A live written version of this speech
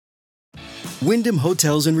Wyndham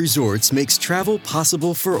Hotels and Resorts makes travel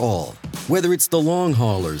possible for all. Whether it's the long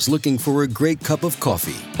haulers looking for a great cup of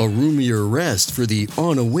coffee, a roomier rest for the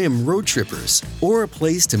on-a-whim road trippers, or a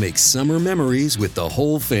place to make summer memories with the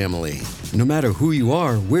whole family. No matter who you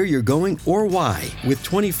are, where you're going, or why, with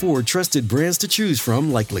 24 trusted brands to choose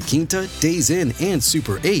from like La Quinta, Days Inn, and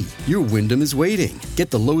Super 8, your Wyndham is waiting.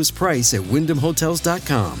 Get the lowest price at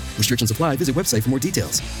WyndhamHotels.com. Restrictions apply. Visit website for more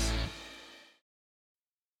details.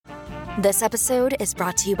 This episode is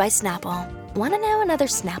brought to you by Snapple. Want to know another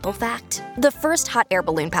Snapple fact? The first hot air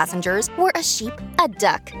balloon passengers were a sheep, a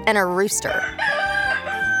duck, and a rooster.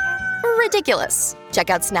 Ridiculous.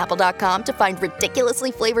 Check out Snapple.com to find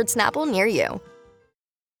ridiculously flavored Snapple near you.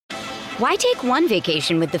 Why take one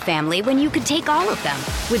vacation with the family when you could take all of them?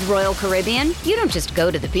 With Royal Caribbean, you don't just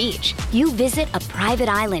go to the beach. You visit a private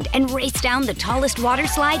island and race down the tallest water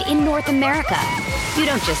slide in North America. You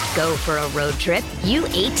don't just go for a road trip. You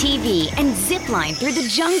ATV and zip line through the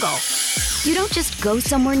jungle. You don't just go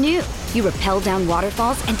somewhere new. You rappel down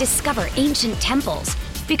waterfalls and discover ancient temples.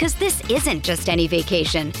 Because this isn't just any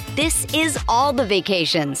vacation. This is all the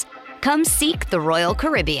vacations. Come seek the Royal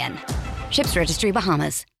Caribbean. Ships Registry,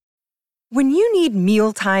 Bahamas. When you need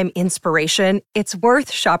mealtime inspiration, it's worth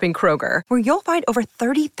shopping Kroger, where you'll find over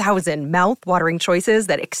 30,000 mouth-watering choices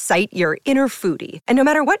that excite your inner foodie. And no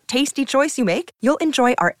matter what tasty choice you make, you'll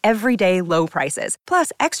enjoy our everyday low prices,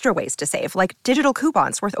 plus extra ways to save, like digital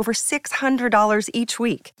coupons worth over $600 each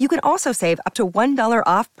week. You can also save up to $1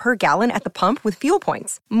 off per gallon at the pump with fuel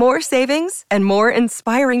points. More savings and more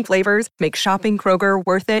inspiring flavors make shopping Kroger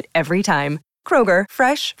worth it every time. Kroger,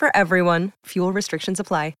 fresh for everyone. Fuel restrictions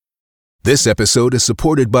apply. This episode is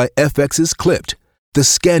supported by FX's Clipped, the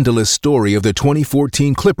scandalous story of the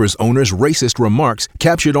 2014 Clippers owner's racist remarks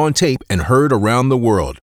captured on tape and heard around the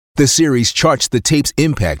world. The series charts the tape's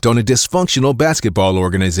impact on a dysfunctional basketball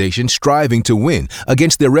organization striving to win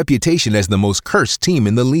against their reputation as the most cursed team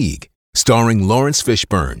in the league. Starring Lawrence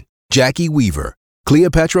Fishburne, Jackie Weaver,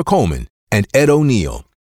 Cleopatra Coleman, and Ed O'Neill.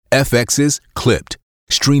 FX's Clipped,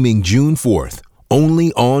 streaming June 4th,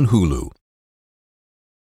 only on Hulu.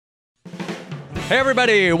 Hey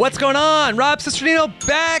everybody, what's going on? Rob Cesternino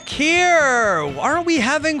back here. Aren't we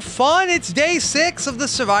having fun? It's day 6 of the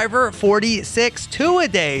Survivor 46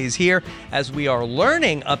 two-a-days here as we are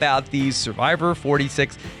learning about these Survivor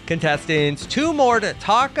 46 contestants. 2 more to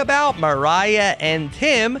talk about, Moriah and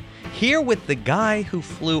Tim, here with the guy who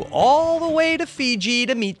flew all the way to Fiji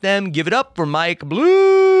to meet them. Give it up for Mike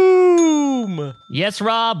Bloom. Yes,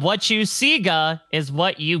 Rob, what you see, ga, is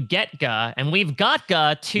what you get, ga. And we've got,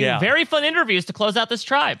 ga, 2 very fun interviews to close out this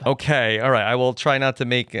tribe. Okay, all right. I will try not to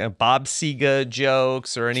make Bob Seger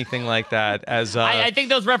jokes or anything like that. As I think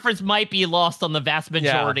those references might be lost on the vast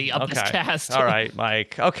majority of this cast. All right,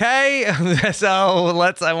 Mike. Okay,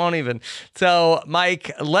 so I won't even. So,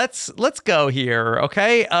 Mike, let's go here,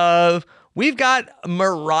 okay? We've got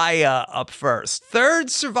Moriah up first. Third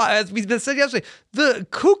survivor, as we've been saying yesterday,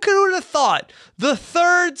 who could have thought the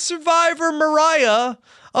third survivor Moriah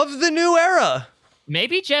of the new era?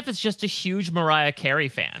 Maybe Jeff is just a huge Mariah Carey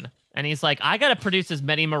fan. And he's like, I got to produce as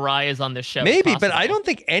many Mariahs on this show. Maybe, but I don't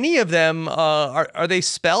think any of them are they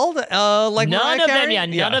spelled like none Mariah of Carey?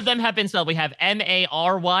 them. None of them have been spelled. We have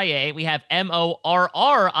Marya, we have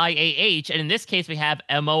Morriah, and in this case, we have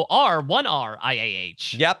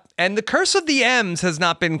Mor1Riah. Yep, and the curse of the M's has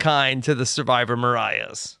not been kind to the Survivor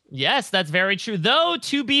Mariahs. Yes, that's very true. Though,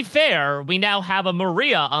 to be fair, we now have a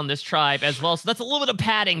Maria on this tribe as well, so that's a little bit of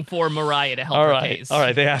padding for Moriah to help her case. All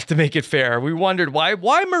right, they have to make it fair. We wondered why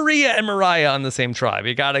Maria and Moriah on the same tribe.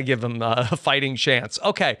 You got to give them a fighting chance.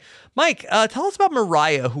 Okay, Mike, tell us about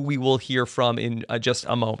Moriah, who we will hear from in just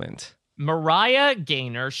a moment. Moriah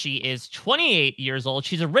Gaynor, she is 28 years old.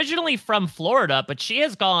 She's originally from Florida, but she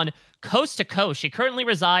has gone coast to coast. She currently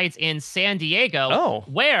resides in San Diego,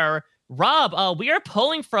 where... Rob, we are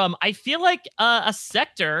pulling from, I feel like, a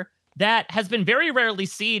sector that has been very rarely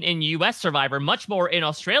seen in U.S. Survivor, much more in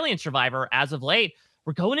Australian Survivor as of late.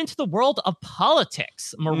 We're going into the world of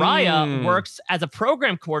politics. Moriah works as a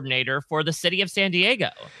program coordinator for the city of San Diego.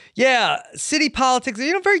 Yeah, city politics,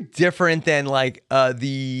 very different than like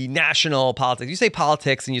the national politics. You say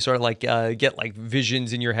politics and you sort of like get like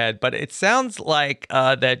visions in your head, but it sounds like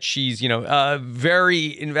that she's,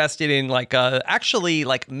 very invested in like actually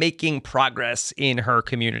like making progress in her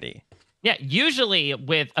community. Yeah, usually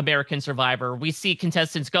with American Survivor, we see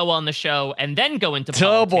contestants go on the show and then go into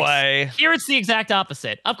politics. Oh, boy. Here it's the exact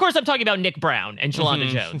opposite. Of course, I'm talking about Nick Brown and Jelanda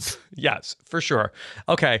Jones. Yes, for sure.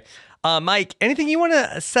 Okay. Mike, anything you want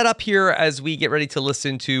to set up here as we get ready to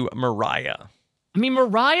listen to Moriah? I mean,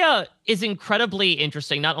 Moriah is incredibly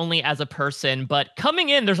interesting, not only as a person, but coming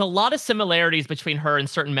in, there's a lot of similarities between her and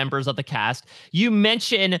certain members of the cast. You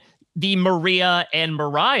mention the Maria and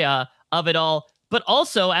Moriah of it all, but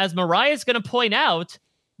also, as Moriah is going to point out,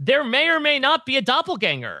 there may or may not be a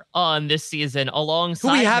doppelganger on this season alongside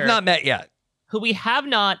who we have her, not met yet. Who we have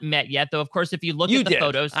not met yet, though. Of course, if you look at the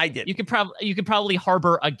photos, I did. You could probably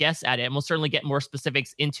harbor a guess at it, and we'll certainly get more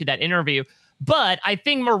specifics into that interview. But I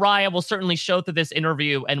think Moriah will certainly show through this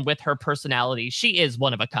interview, and with her personality, she is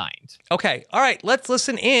one of a kind. Okay, all right, let's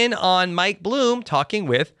listen in on Mike Bloom talking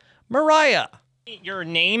with Moriah. Your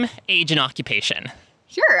name, age, and occupation.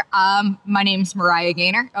 Sure. My name's Moriah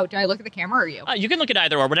Gaynor. Oh, do I look at the camera or you? You can look at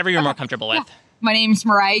either or, whatever you're more comfortable with. Yeah. My name's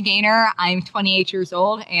Moriah Gaynor. I'm 28 years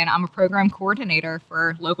old, and I'm a program coordinator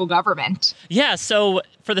for local government. Yeah, so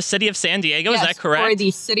for the city of San Diego, yes, is that correct? For the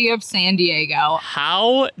city of San Diego.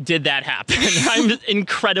 How did that happen? I'm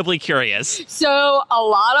incredibly curious. So a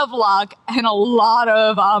lot of luck and a lot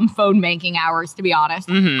of phone banking hours, to be honest.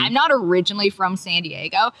 Mm-hmm. I'm not originally from San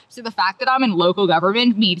Diego, so the fact that I'm in local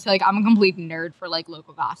government means like I'm a complete nerd for like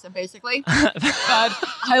local gossip, basically.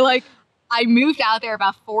 But I moved out there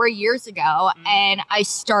about 4 years ago, and I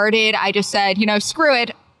just said, screw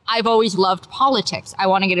it. I've always loved politics. I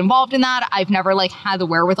want to get involved in that. I've never had the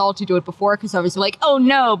wherewithal to do it before because I was like, oh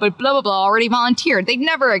no, but blah, blah, blah, already volunteered. They'd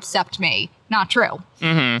never accept me. Not true.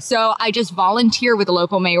 Mm-hmm. So I just volunteered with a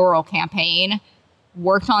local mayoral campaign,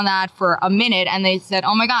 worked on that for a minute, and they said,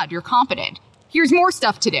 oh my God, you're competent. Here's more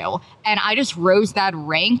stuff to do. And I just rose that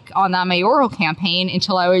rank on that mayoral campaign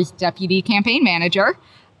until I was deputy campaign manager.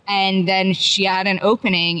 And then she had an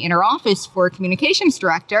opening in her office for communications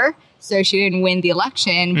director. So she didn't win the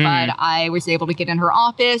election, but I was able to get in her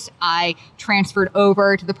office. I transferred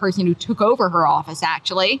over to the person who took over her office,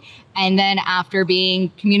 actually. And then after being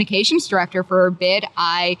communications director for a bit,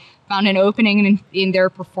 I found an opening in their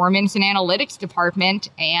performance and analytics department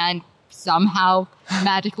and somehow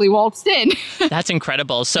magically waltzed in. That's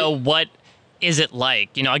incredible. So what is it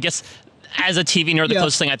like? I guess as a TV nerd, the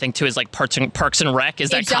closest thing I think to is like Parks and Rec. Is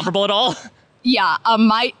that comparable at all? Yeah, I'm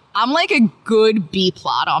like a good B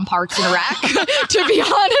plot on Parks and Rec, to be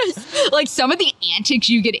honest. Some of the antics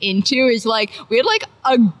you get into is we had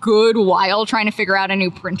a good while trying to figure out a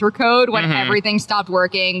new printer code when everything stopped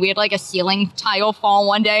working. We had a ceiling tile fall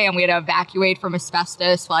one day and we had to evacuate from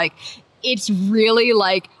asbestos. It's really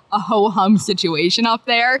a ho-hum situation up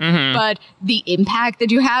there, but the impact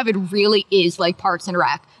that you have, it really is like Parks and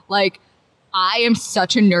Rec. I am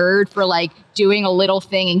such a nerd for doing a little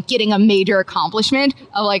thing and getting a major accomplishment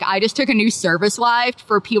of I just took a new service live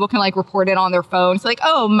for people can report it on their phones.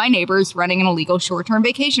 Oh, my neighbor's running an illegal short-term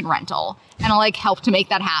vacation rental. And I'll help to make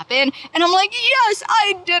that happen. And I'm yes,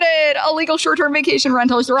 I did it. Illegal shorter vacation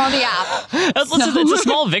rentals are on the app. It's the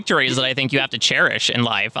small victories that I think you have to cherish in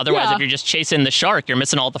life. Otherwise, if you're just chasing the shark, you're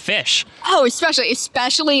missing all the fish. Oh,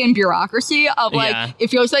 especially in bureaucracy of it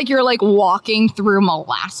feels like you're walking through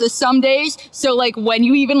molasses some days. So when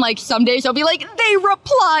you even some days I'll be they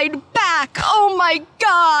replied back. Oh my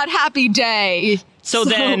God, happy day. So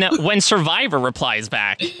then when Survivor replies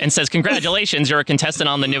back and says, congratulations, you're a contestant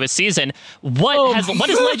on the newest season, what has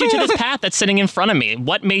led you to this path that's sitting in front of me?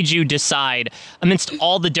 What made you decide, amidst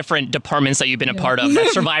all the different departments that you've been a part of, that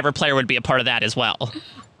Survivor player would be a part of that as well?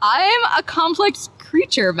 I'm a complex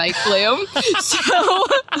creature, Mike Bloom. So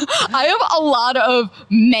I have a lot of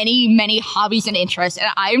many hobbies and interests. And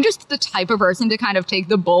I'm just the type of person to kind of take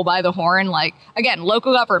the bull by the horn. Again,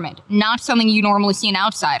 local government, not something you normally see an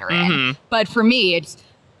outsider in. But for me, it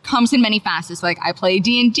comes in many facets. I play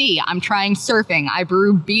D&D. I'm trying surfing. I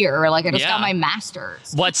brew beer. I just got my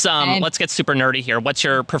master's. Let's get super nerdy here. What's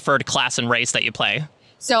your preferred class and race that you play?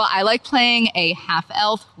 So I like playing a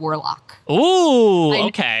half-elf warlock. Ooh,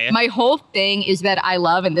 okay. My whole thing is that I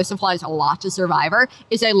love, and this applies a lot to Survivor,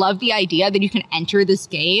 is I love the idea that you can enter this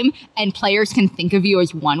game and players can think of you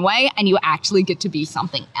as one way and you actually get to be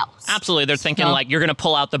something else. Absolutely. They're thinking you're going to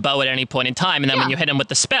pull out the bow at any point in time, and then when you hit them with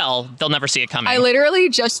the spell, they'll never see it coming. I literally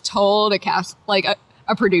just told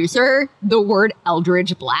a producer the word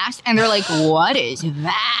Eldritch Blast, and they're like, what is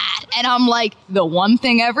that? And I'm like, the one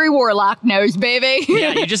thing every warlock knows, baby.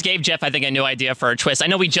 Yeah, you just gave Jeff, I think, a new idea for a twist. I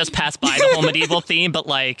know we just passed by the whole medieval theme, but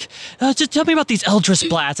just tell me about these Eldritch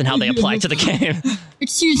Blasts and how they apply to the game.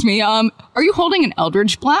 Excuse me, are you holding an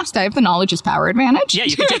Eldritch Blast? I have the knowledge is power advantage. Yeah,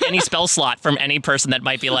 you can take any spell slot from any person that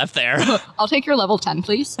might be left there. I'll take your level 10,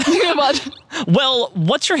 please. Well,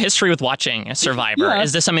 what's your history with watching Survivor? Yeah.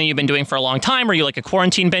 Is this something you've been doing for a long time? Or are you a core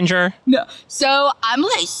quarantine binger? No. So I'm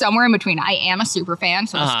like somewhere in between. I am a super fan,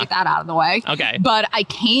 so let's get that out of the way. Okay. But I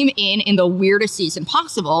came in the weirdest season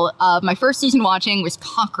possible. My first season watching was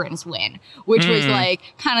Cochrane's win, which was like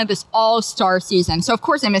kind of this all-star season. So of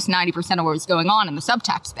course I missed 90% of what was going on in the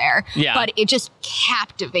subtext there. Yeah. But it just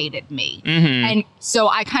captivated me. And so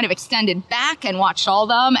I kind of extended back and watched all of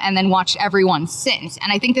them and then watched everyone since.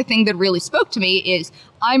 And I think the thing that really spoke to me is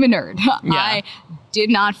I'm a nerd. Yeah. I did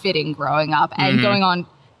not fit in growing up and going on,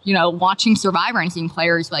 watching Survivor and seeing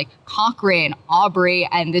players like Cochrane, Aubrey,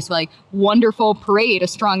 and this like wonderful parade of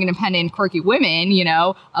strong, independent, quirky women,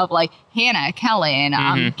 of like Hannah, Kellen,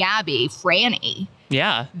 Gabby, Franny.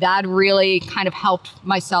 Yeah. That really kind of helped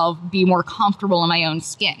myself be more comfortable in my own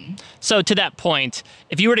skin. So to that point,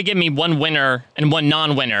 if you were to give me one winner and one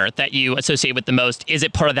non-winner that you associate with the most, is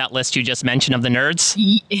it part of that list you just mentioned of the nerds?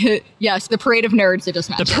 Yes, the parade of nerds I just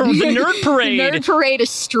mentioned. The nerd parade. The nerd parade is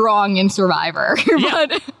strong in Survivor. Yeah.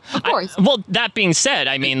 But of course. Well, that being said,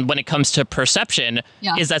 I mean, when it comes to perception,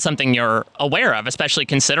 is that something you're aware of, especially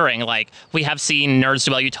considering, like, we have seen nerds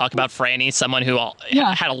do well. You talk about Franny, someone who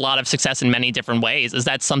had a lot of success in many different ways. Is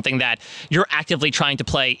that something that you're actively trying to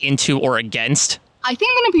play into or against? I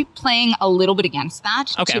think I'm going to be playing a little bit against that,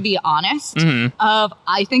 to be honest.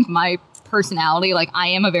 I think my personality, like, I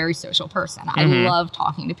am a very social person. I love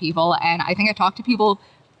talking to people, and I think I talk to people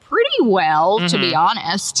pretty well, to be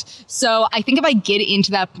honest. So I think if I get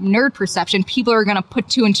into that nerd perception, people are going to put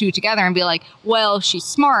two and two together and be like, well, she's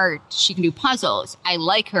smart, she can do puzzles, I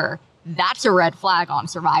like her. That's a red flag on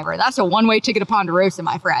Survivor. That's a one-way ticket to Ponderosa,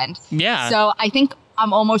 my friend. Yeah. So I think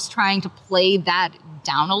I'm almost trying to play that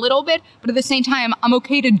down a little bit, but at the same time, I'm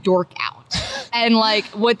okay to dork out. And like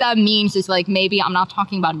what that means is like maybe I'm not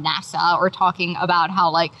talking about NASA or talking about how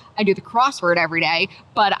like I do the crossword every day,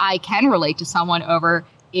 but I can relate to someone over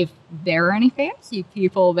if there are any fantasy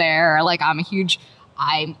people there. Like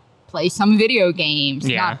I play some video games,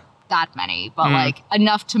 not that many, but like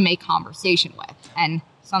enough to make conversation with. And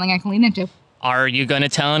something I can lean into. Are you going to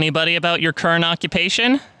tell anybody about your current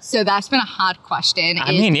occupation? So that's been a hot question.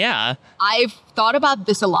 I've thought about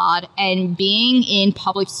this a lot, and being in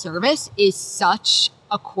public service is such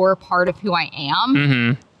a core part of who I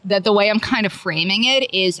am that the way I'm kind of framing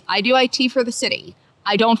it is I do IT for the city.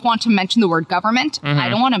 I don't want to mention the word government. I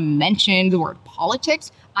don't want to mention the word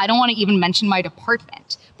politics. I don't want to even mention my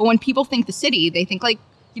department. But when people think the city, they think like,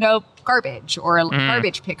 garbage or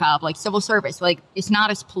garbage pickup, like civil service, like it's not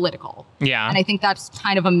as political. Yeah. And I think that's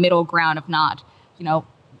kind of a middle ground of not,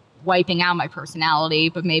 wiping out my personality,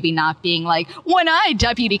 but maybe not being like, when I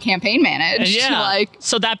deputy campaign managed. Yeah.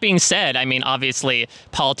 So that being said, I mean, obviously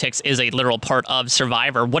politics is a literal part of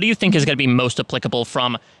Survivor. What do you think is going to be most applicable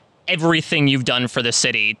from everything you've done for the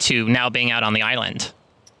city to now being out on the island?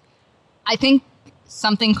 I think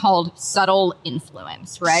something called subtle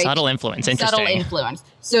influence, right? Subtle influence, interesting. Subtle influence.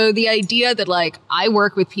 So the idea that like I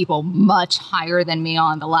work with people much higher than me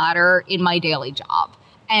on the ladder in my daily job.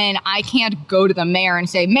 And I can't go to the mayor and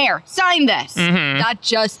say, Mayor, sign this. That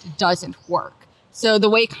just doesn't work. So the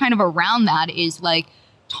way kind of around that is like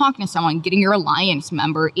talking to someone, getting your alliance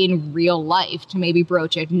member in real life to maybe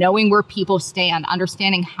broach it, knowing where people stand,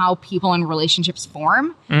 understanding how people in relationships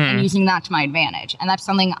form, and using that to my advantage. And that's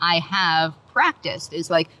something I have practiced, is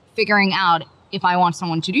like figuring out if I want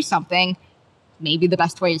someone to do something, maybe the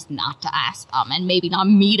best way is not to ask them, and maybe not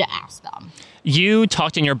me to ask them. You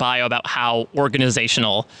talked in your bio about how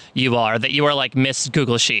organizational you are, that you are like Miss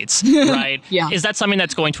Google Sheets, right? Yeah. Is that something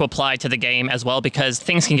that's going to apply to the game as well? Because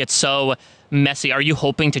things can get so messy. Are you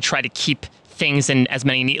hoping to try to keep things in as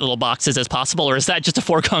many neat little boxes as possible, or is that just a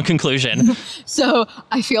foregone conclusion? So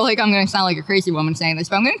I feel like I'm going to sound like a crazy woman saying this,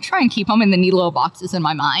 but I'm going to try and keep them in the neat little boxes in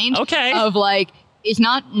my mind. Okay. Of like, it's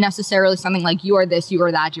not necessarily something like you are this, you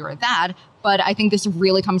are that, you are that. But I think this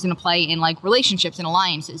really comes into play in like relationships and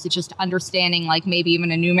alliances. It's just understanding like maybe even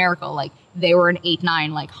a numerical, like they were an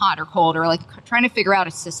 8-9, like hot or cold, or like trying to figure out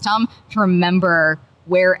a system to remember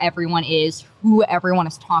where everyone is, who everyone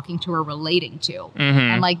is talking to or relating to.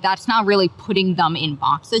 And like that's not really putting them in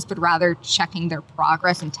boxes, but rather checking their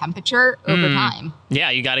progress and temperature over time. Yeah,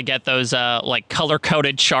 you got to get those like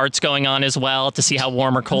color-coded charts going on as well to see how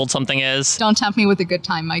warm or cold something is. Don't tempt me with a good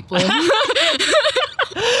time, Mike Bloom.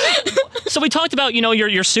 So we talked about,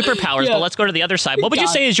 your superpowers, but let's go to the other side. What would you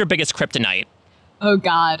say is your biggest kryptonite? Oh,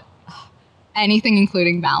 God. Anything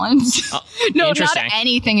including balance. No, not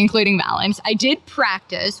anything including balance. I did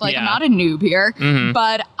practice. Like, I'm not a noob here,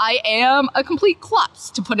 but I am a complete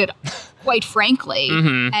klutz, to put it quite frankly.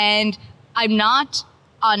 And I'm not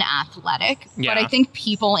unathletic, but I think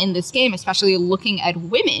people in this game, especially looking at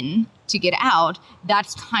women, to get out,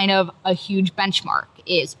 that's kind of a huge benchmark,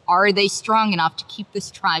 is are they strong enough to keep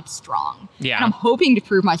this tribe strong? Yeah. And I'm hoping to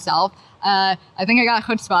prove myself. I think I got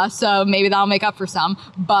chutzpah, so maybe that'll make up for some.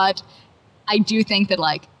 But I do think that,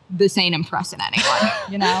 like, this ain't impressing anyone,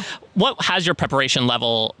 you know? What has your preparation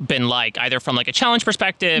level been like, either from like a challenge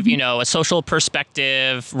perspective, you know, a social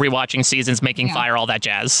perspective, rewatching seasons, making fire, all that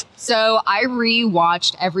jazz? So I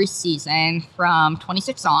rewatched every season from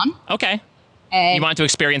 26 on. Okay. And you want to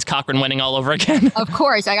experience Cochran winning all over again? Of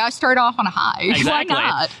course. I got to start off on a high. Exactly. Why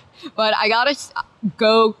not? But I got to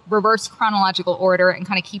go reverse chronological order and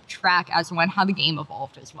kind of keep track as to how the game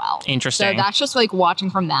evolved as well. Interesting. So that's just like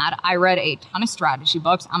watching from that. I read a ton of strategy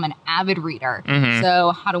books. I'm an avid reader. Mm-hmm.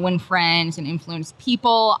 So How to Win Friends and Influence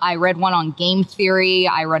People. I read one on game theory.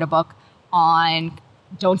 I read a book on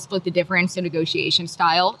Don't Split the Difference in Negotiation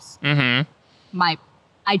Styles. Mm-hmm.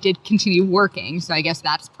 I did continue working, so I guess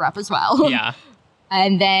that's prep as well. Yeah.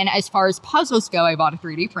 And then as far as puzzles go, I bought a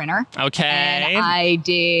 3D printer. Okay. And I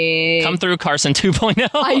did... Come through, Carson 2.0.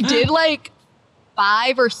 I did like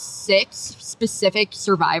 5 or 6 specific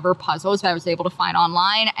Survivor puzzles that I was able to find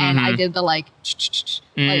online. And I did the like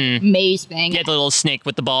maze thing. Get the little snake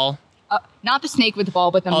with the ball. Not the snake with the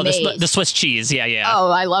ball, but the maze. The Swiss cheese. Yeah.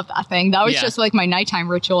 Oh, I love that thing. That was just like my nighttime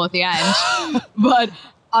ritual at the end. But...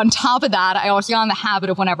 on top of that, I also got in the habit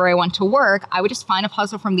of whenever I went to work, I would just find a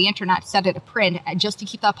puzzle from the internet, set it to print, just to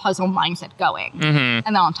keep that puzzle mindset going. Mm-hmm. And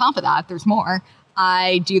then on top of that, there's more.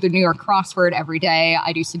 I do the New York crossword every day.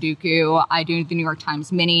 I do Sudoku. I do the New York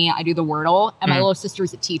Times Mini. I do the Wordle. And my little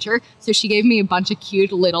sister's a teacher, so she gave me a bunch of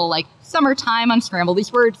cute little, like, summertime unscramble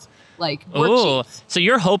these words. Like, worksheets. So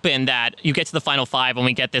you're hoping that you get to the final 5 and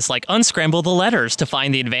we get this, like, unscramble the letters to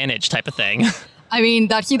find the advantage type of thing. I mean,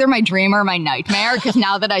 that's either my dream or my nightmare, because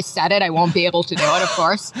now that I said it, I won't be able to do it, of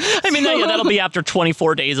course. I mean, that'll be after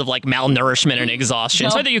 24 days of, like, malnourishment and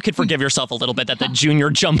exhaustion. So I think you could forgive yourself a little bit that the junior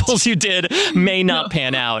jumbles you did may not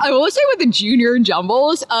pan out. I will say with the junior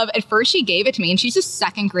jumbles, at first she gave it to me, and she's a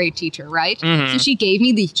 2nd grade teacher, right? Mm-hmm. So she gave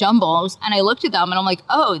me these jumbles, and I looked at them, and I'm like,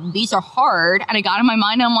 oh, these are hard. And I got in my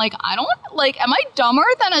mind, and I'm like, am I dumber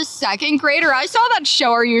than a 2nd grader? I saw that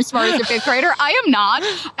show, Are You as Smart as a 5th grader? I am not.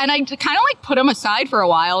 And I kind of, like, put them aside for a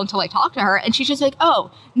while until I talked to her, and she's just like, oh,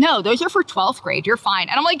 no, those are for 12th grade. You're fine.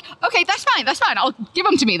 And I'm like, okay, that's fine. I'll give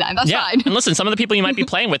them to me then. That's fine. And listen, some of the people you might be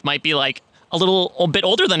playing with might be like a bit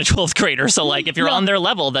older than a 12th grader. So like if you're on their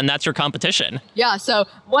level, then that's your competition. Yeah. So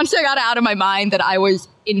once I got out of my mind that I was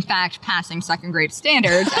in fact passing 2nd grade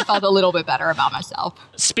standards, I felt a little bit better about myself.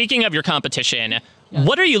 Speaking of your competition,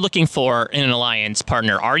 what are you looking for in an alliance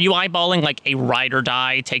partner? Are you eyeballing like a ride or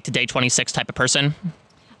die, take to day 26 type of person?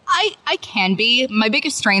 I can be. My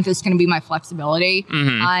biggest strength is going to be my flexibility.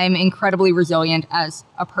 Mm-hmm. I'm incredibly resilient as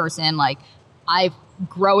a person. Like,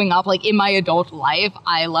 growing up, like in my adult life,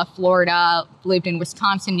 I left Florida, lived in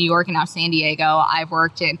Wisconsin, New York, and now San Diego. I've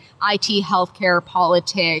worked in IT, healthcare,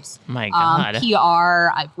 politics, my God.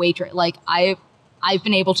 PR. I've waitressed. Like, I've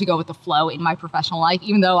been able to go with the flow in my professional life,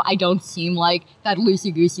 even though I don't seem like that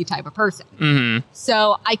loosey-goosey type of person. Mm-hmm.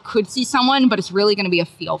 So I could see someone, but it's really going to be a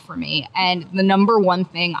feel for me. And the number one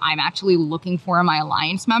thing I'm actually looking for in my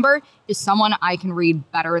alliance member is someone I can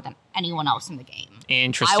read better than anyone else in the game.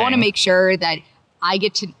 Interesting. I want to make sure that I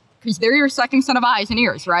get to, because they're your second set of eyes and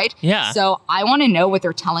ears, right? Yeah. So I want to know what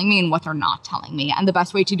they're telling me and what they're not telling me. And the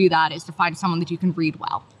best way to do that is to find someone that you can read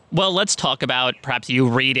well. Well, let's talk about perhaps you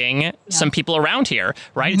reading some people around here,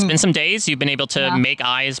 right? Mm-hmm. It's been some days. You've been able to make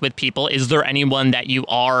eyes with people. Is there anyone that you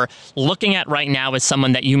are looking at right now as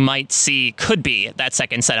someone that you might see could be that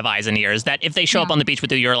second set of eyes and ears, that if they show up on the beach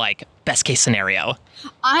with you, you're like, best case scenario?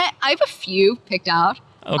 I have a few picked out.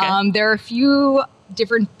 Okay. There are a few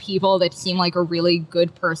different people that seem like a really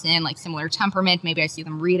good person, like similar temperament. Maybe I see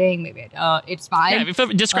them reading, maybe I don't. It's fine. Yeah,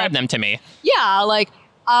 describe them to me. Yeah, like...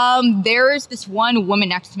 there's this one woman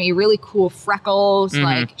next to me, really cool freckles. Mm-hmm.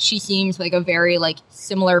 Like, she seems like a very, like,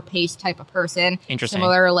 similar pace type of person. Interesting.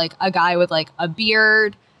 Similar, like, a guy with, like, a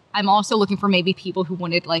beard. I'm also looking for maybe people who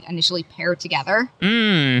wouldn't, like, initially pair together.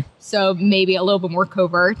 So maybe a little bit more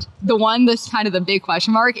covert. The one that's kind of the big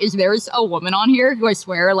question mark is there's a woman on here who I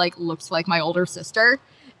swear, like, looks like my older sister.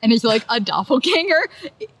 And is like a doppelganger.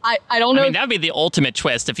 I don't know. I mean, that would be the ultimate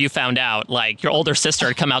twist if you found out, like, your older sister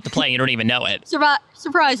had come out to play and you don't even know it.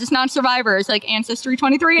 Surprise, it's not Survivor. It's like Ancestry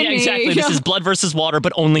 23 and me. Yeah, exactly. This is blood versus water,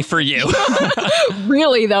 but only for you.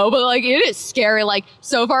 Really, though. But, like, it is scary. Like,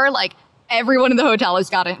 so far, like, everyone in the hotel has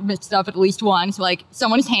got it mixed up at least once. Like,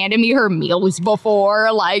 someone's handed me her meals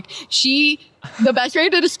before. Like, the best way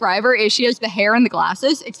to describe her is she has the hair and the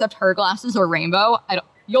glasses, except her glasses are rainbow.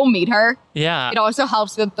 you'll meet her. Yeah. It also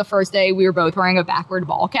helps that the first day we were both wearing a backward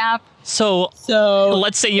ball cap. So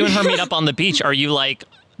let's say you and her meet up on the beach. Are you like,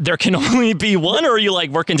 there can only be one, or are you like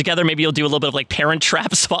working together? Maybe you'll do a little bit of like Parent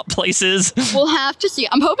Trap, swap places. We'll have to see.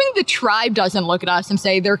 I'm hoping the tribe doesn't look at us and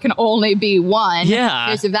say there can only be one. Yeah.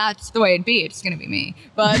 Because if that's the way it'd be, it's going to be me.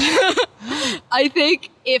 But I think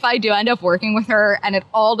if I do end up working with her, and it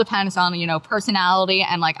all depends on, you know, personality,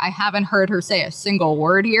 and like I haven't heard her say a single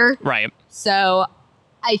word here. Right. So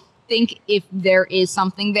I think if there is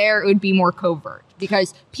something there, it would be more covert.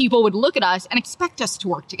 Because people would look at us and expect us to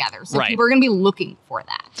work together. So people are going to be looking for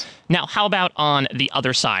that. Now, how about on the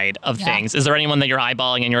other side of things? Is there anyone that you're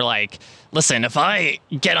eyeballing and you're like, listen, if I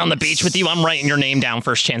get on the beach with you, I'm writing your name down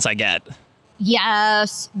first chance I get?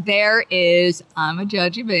 Yes, there is. I'm a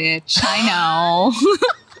judgy bitch. I know.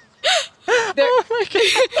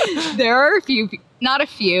 There are a few, not a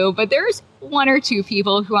few, but there's one or two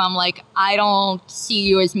people who I'm like, I don't see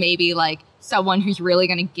you as maybe like someone who's really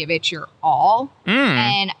going to give it your all.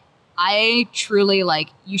 And I truly like,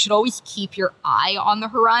 you should always keep your eye on the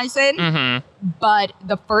horizon. But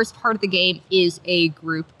the first part of the game is a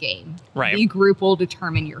group game. Right. The group will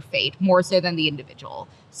determine your fate more so than the individual.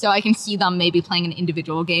 So I can see them maybe playing an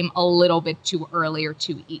individual game a little bit too early or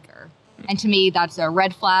too eager. And to me, that's a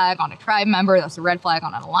red flag on a tribe member. That's a red flag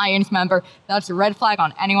on an alliance member. That's a red flag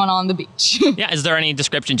on anyone on the beach. Yeah. Is there any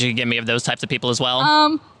descriptions you can give me of those types of people as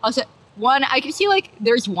well? Also, one, I can see like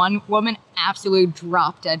there's one woman absolute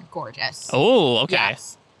drop dead gorgeous. Oh, okay.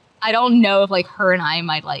 Yes. I don't know if like her and I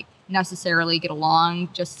might like necessarily get along.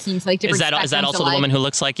 Just seems like different. Is that also the woman who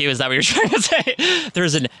looks like you? Is that what you're trying to say?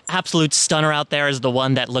 There's an absolute stunner out there. Is the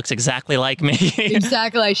one that looks exactly like me?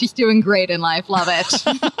 Exactly. She's doing great in life. Love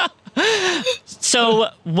it. So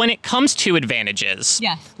when it comes to advantages,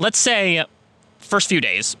 let's say first few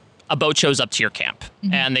days, a boat shows up to your camp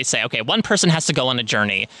and they say, okay, one person has to go on a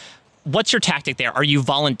journey. What's your tactic there? Are you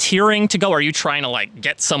volunteering to go? Are you trying to like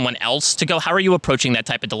get someone else to go? How are you approaching that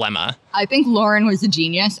type of dilemma? I think Lauren was a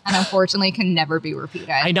genius and unfortunately can never be repeated.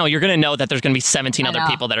 I know. You're going to know that there's going to be 17 other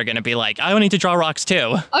people that are going to be like, I need to draw rocks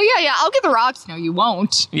too. Oh, yeah. I'll get the rocks. No, you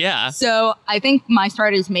won't. Yeah. So I think my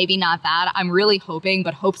strat is maybe not that. I'm really hoping,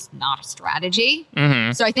 but hope's not a strategy.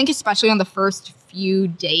 So I think especially on the first few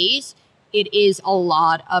days, it is a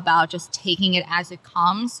lot about just taking it as it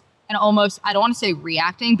comes. And almost, I don't want to say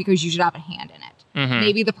reacting because you should have a hand in it.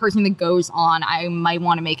 Maybe the person that goes on, I might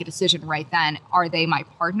want to make a decision right then. Are they my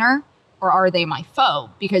partner or are they my foe?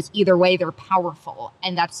 Because either way, they're powerful.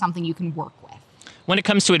 And that's something you can work with. When it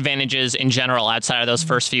comes to advantages in general, outside of those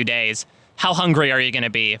first few days, how hungry are you going to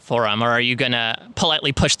be for them? Or are you going to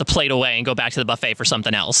politely push the plate away and go back to the buffet for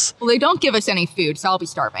something else? Well, they don't give us any food, so I'll be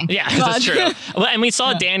starving. Yeah, that's true. Well, and we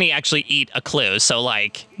saw Danny actually eat a clue. So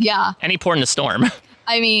like, any port in the storm.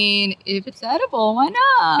 I mean, if it's edible, why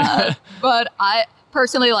not? But I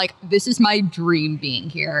personally, like, this is my dream being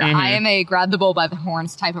here. I am a grab the bull by the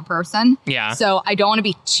horns type of person. Yeah. So I don't want to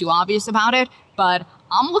be too obvious about it, but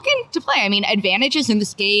I'm looking to play. I mean, advantages in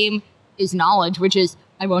this game is knowledge, which is,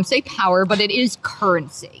 I won't say power, but it is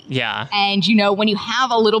currency. Yeah. And, you know, when you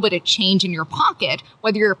have a little bit of change in your pocket,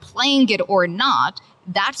 whether you're playing it or not,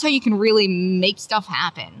 that's how you can really make stuff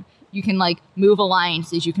happen. You can like move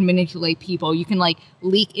alliances, you can manipulate people, you can like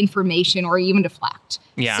leak information or even deflect.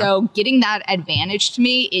 Yeah. So getting that advantage to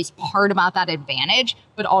me is part about that advantage,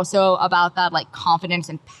 but also about that like confidence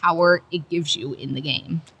and power it gives you in the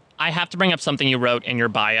game. I have to bring up something you wrote in your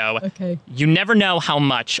bio. Okay. You never know how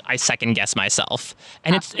much I second guess myself.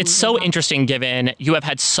 And it's so interesting given you have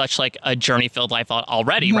had such like a journey filled life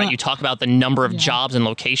already, right? You talk about the number of jobs and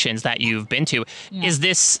locations that you've been to. Is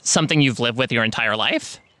this something you've lived with your entire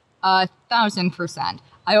life? 1,000%.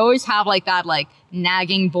 I always have like that like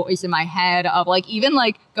nagging voice in my head of like, even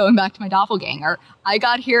like going back to my doppelganger, I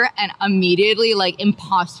got here and immediately like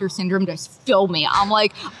imposter syndrome just filled me. I'm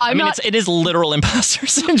like, it is literal imposter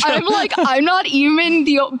syndrome. I'm like, I'm not even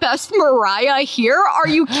the best Moriah here. Are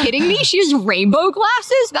you kidding me? She has rainbow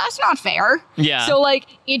glasses? That's not fair. Yeah. So like,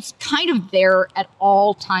 it's kind of there at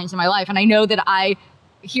all times in my life. And I know that I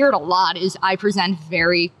hear it a lot is I present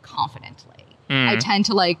very confidently. I tend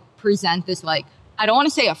to like present this like, I don't want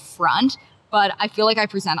to say a front, but I feel like I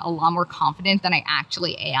present a lot more confident than I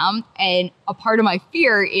actually am. And a part of my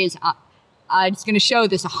fear is I'm just going to show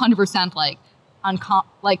this 100%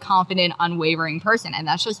 like confident, unwavering person. And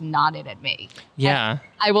that's just not it at me. Yeah. And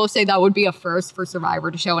I will say that would be a first for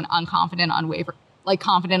Survivor to show an confident,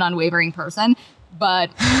 unwavering person.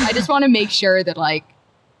 But I just want to make sure that like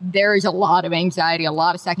there is a lot of anxiety, a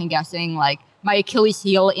lot of second guessing, like my Achilles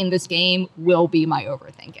heel in this game will be my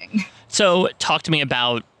overthinking. So talk to me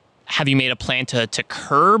about have you made a plan to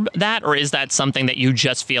curb that, or is that something that you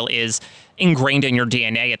just feel is ingrained in your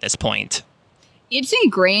DNA at this point? It's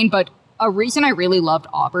ingrained, but a reason I really loved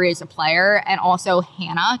Aubrey as a player, and also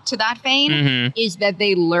Hannah to that vein, is that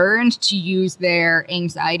they learned to use their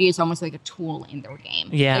anxiety as almost like a tool in their game.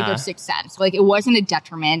 Yeah. Like their sixth sense. Like it wasn't a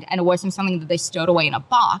detriment, and it wasn't something that they stowed away in a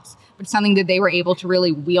box, but something that they were able to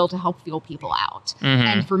really wield to help feel people out.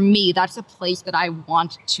 And for me, that's a place that I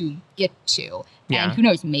want to get to. Yeah. And who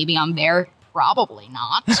knows, maybe I'm there. Probably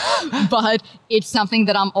not, but it's something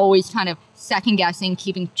that I'm always kind of second guessing,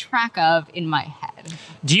 keeping track of in my head.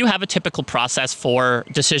 Do you have a typical process for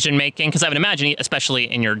decision making? Because I would imagine,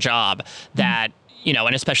 especially in your job, that, you know,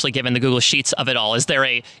 and especially given the Google Sheets of it all, is there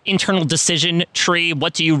a internal decision tree?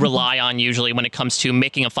 What do you rely on usually when it comes to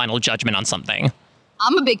making a final judgment on something?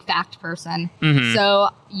 I'm a big fact person. So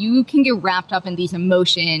you can get wrapped up in these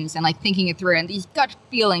emotions and like thinking it through and these gut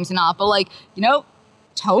feelings and all, but like, you know,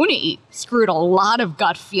 Tony screwed a lot of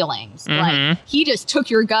gut feelings. Like he just took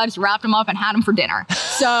your guts, wrapped them up, and had them for dinner.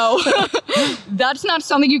 So that's not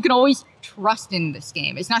something you can always trust in this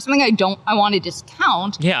game. It's not something I want to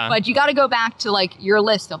discount. Yeah. But you got to go back to like your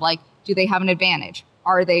list of like, do they have an advantage?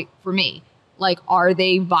 Are they for me? Like, are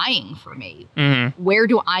they vying for me? Where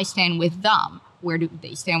do I stand with them? Where do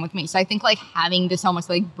they stand with me? So I think like having this almost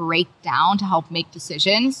like breakdown to help make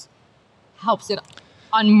decisions helps it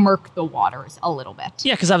unmurk the waters a little bit.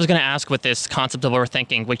 Yeah, because I was going to ask with this concept of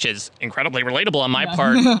overthinking, which is incredibly relatable on my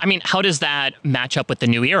part. I mean, how does that match up with the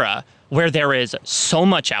new era where there is so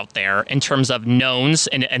much out there in terms of knowns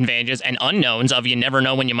and advantages and unknowns of you never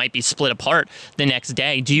know when you might be split apart the next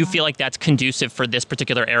day? Do you feel like that's conducive for this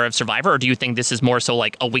particular era of Survivor, or do you think this is more so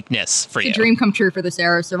like a weakness for you? It's a dream come true for this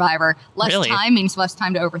era of Survivor. Less time means less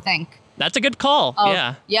time to overthink. That's a good call.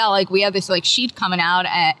 Yeah, like we had this like sheet coming out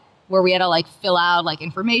where we had to like fill out like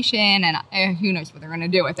information and who knows what they're going to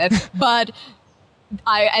do with it. But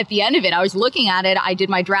at the end of it, I was looking at it. I did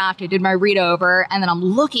my draft. I did my read over. And then I'm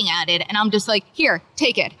looking at it and I'm just like, here,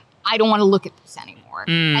 take it. I don't want to look at this anymore.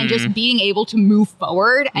 And just being able to move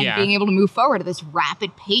forward and being able to move forward at this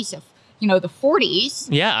rapid pace of, you know, the 40s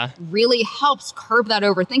really helps curb that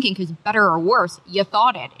overthinking because better or worse, you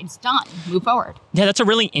thought it. It's done. Move forward. Yeah, that's a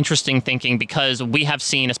really interesting thinking because we have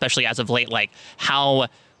seen, especially as of late, like how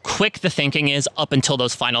quick the thinking is up until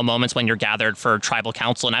those final moments when you're gathered for tribal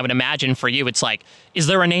council. And I would imagine for you, it's like, is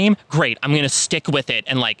there a name? Great. I'm going to stick with it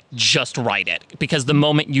and like just write it. Because the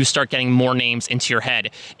moment you start getting more names into your head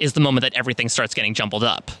is the moment that everything starts getting jumbled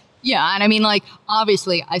up. Yeah. And I mean, like,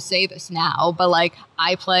 obviously I say this now, but like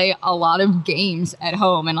I play a lot of games at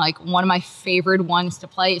home. And like one of my favorite ones to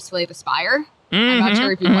play is Slay the Spire. I'm not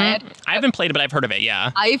sure if you play it. I haven't played it, but I've heard of it.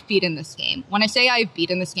 Yeah. I've beaten this game. When I say I've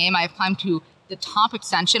beaten this game, I've climbed to the top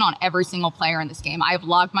extension on every single player in this game. I've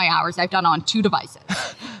logged my hours. I've done it on 2 devices.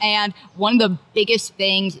 And one of the biggest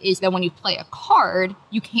things is that when you play a card,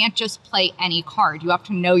 you can't just play any card. You have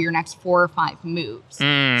to know your next 4 or 5 moves.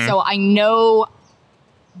 So I know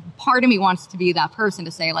part of me wants to be that person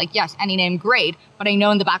to say like, yes, any name, great. But I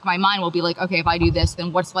know in the back of my mind will be like, okay, if I do this,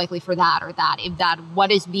 then what's likely for that or that? If that, what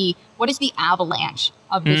is the avalanche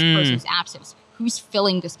of this person's absence? Who's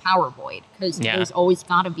filling this power void? Because there's always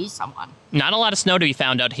got to be someone. Not a lot of snow to be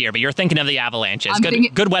found out here, but you're thinking of the avalanches.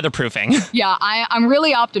 Good weatherproofing. Yeah, I'm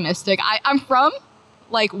really optimistic. I'm from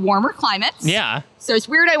like warmer climates. Yeah. So it's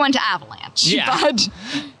weird I went to avalanche. Yeah. But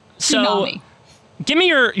so give me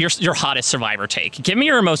your hottest Survivor take. Give me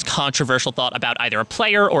your most controversial thought about either a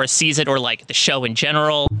player or a season or like the show in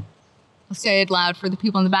general. I'll say it loud for the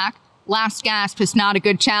people in the back. Last Gasp is not a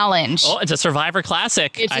good challenge. Oh, it's a Survivor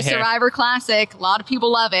classic. It's a Survivor classic. A lot of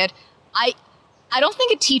people love it. I don't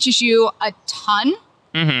think it teaches you a ton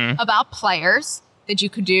about players that you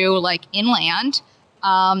could do like inland.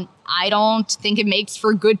 I don't think it makes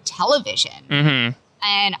for good television.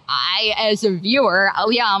 And I, as a viewer,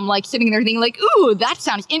 I'm like sitting there thinking like, ooh, that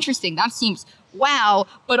sounds interesting. That seems wow.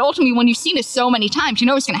 But ultimately, when you've seen it so many times, you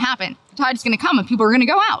know what's going to happen. The tide's going to come and people are going to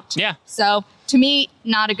go out. Yeah. So to me,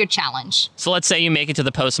 not a good challenge. So let's say you make it to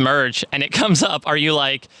the post-merge and it comes up. Are you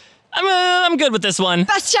like, I'm good with this one?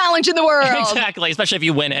 Best challenge in the world. Exactly, especially if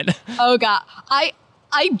you win it. Oh, God.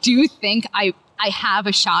 I do think I have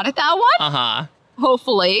a shot at that one.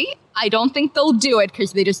 Hopefully. I don't think they'll do it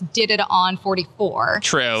because they just did it on 44.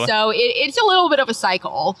 True. So it's a little bit of a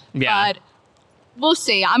cycle. Yeah. But we'll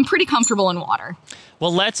see. I'm pretty comfortable in water.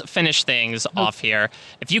 Well, let's finish things off here.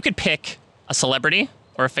 If you could pick a celebrity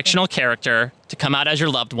or a fictional character to come out as your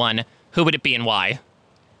loved one, who would it be and why?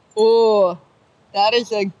 Oh, that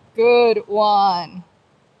is a good one.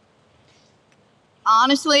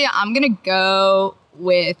 Honestly, I'm going to go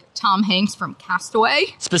with Tom Hanks from Castaway.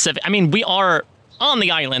 Specific. I mean, we are on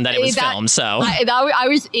the island that it was filmed. So I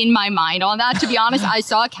was in my mind on that. To be honest, I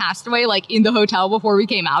saw Castaway like in the hotel before we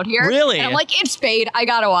came out here. Really? And I'm like, it's Spade. I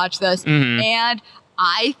gotta watch this. And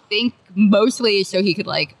I think mostly so he could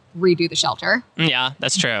like redo The Shelter. Yeah,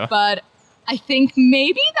 that's true. But I think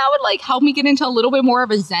maybe that would like help me get into a little bit more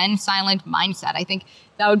of a Zen silent mindset. I think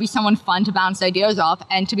that would be someone fun to bounce ideas off.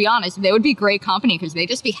 And to be honest, they would be great company because they'd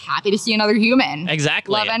just be happy to see another human.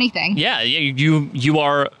 Exactly. Love anything. Yeah, you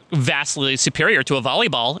are vastly superior to a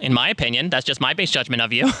volleyball, in my opinion. That's just my base judgment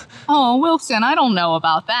of you. Oh, Wilson, I don't know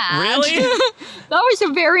about that. Really? That was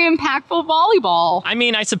a very impactful volleyball. I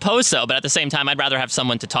mean, I suppose so, but at the same time, I'd rather have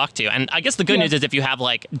someone to talk to. And I guess the good news is if you have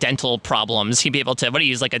like dental problems, he'd be able to, what do you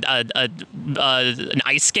use, like an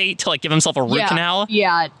ice skate to like give himself a root canal?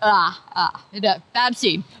 Yeah, bad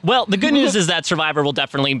scene. Well, the good news is that Survivor will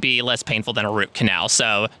definitely be less painful than a root canal,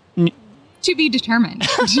 so... To be determined.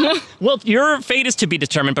 Well, your fate is to be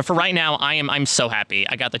determined, but for right now, I'm so happy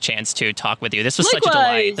I got the chance to talk with you. This was such a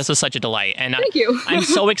delight. This was such a delight. And Thank you. I'm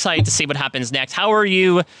so excited to see what happens next. How are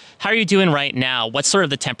you doing right now? What's sort of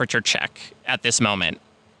the temperature check at this moment?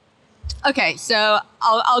 Okay, so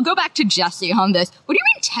I'll go back to Jesse on this. What do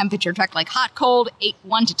you mean temperature check? Like hot, cold,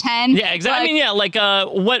 1 to 10? Yeah, exactly.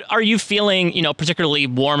 What are you feeling, particularly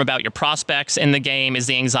warm about your prospects in the game? Is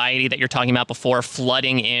the anxiety that you're talking about before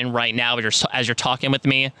flooding in right now as you're talking with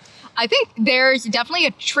me? I think there's definitely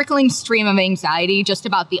a trickling stream of anxiety just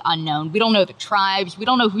about the unknown. We don't know the tribes. We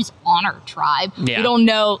don't know who's on our tribe. Yeah. We don't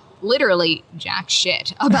know literally jack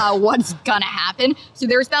shit about what's gonna happen. So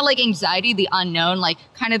there's that like anxiety, the unknown, like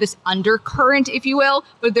kind of this undercurrent, if you will.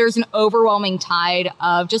 But there's an overwhelming tide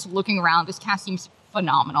of just looking around. This cast seems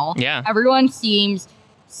phenomenal. Yeah. Everyone seems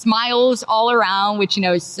smiles all around, which,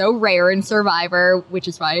 is so rare in Survivor, which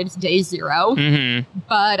is why it's day 0. Mm-hmm.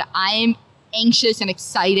 But I'm anxious and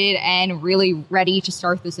excited and really ready to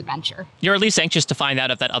start this adventure. You're at least anxious to find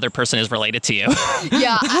out if that other person is related to you.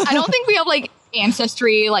 Yeah, I don't think we have like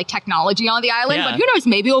ancestry like technology on the island, but who knows,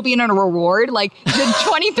 maybe it'll be in a reward like the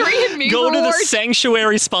 23andMe Go reward. to the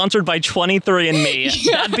sanctuary sponsored by 23andMe.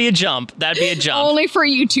 Yeah. That'd be a jump. Only for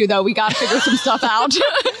you two though. We gotta figure some stuff out.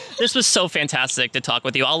 This was so fantastic to talk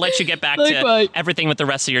with you. I'll let you get back Likewise. to everything with the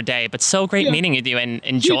rest of your day, but so great meeting with you, and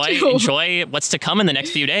enjoy what's to come in the next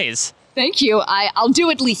few days. Thank you. I'll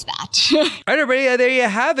do at least that. All right, everybody, there you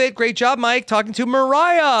have it. Great job, Mike, talking to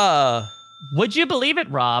Moriah. Would you believe it,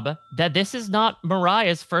 Rob, that this is not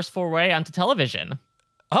Moriah's first foray onto television?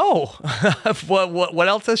 Oh, what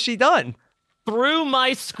else has she done? Through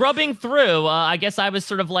my scrubbing through, I guess I was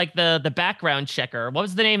sort of like the background checker. What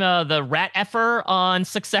was the name of the rat effer on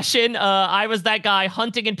Succession? I was that guy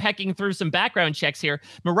hunting and pecking through some background checks here.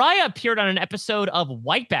 Moriah appeared on an episode of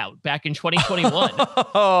Wipeout back in 2021.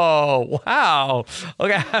 Oh, wow.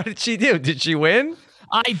 Okay, how did she do? Did she win?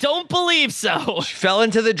 I don't believe so. She fell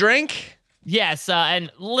into the drink? Yes,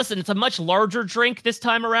 and listen, it's a much larger drink this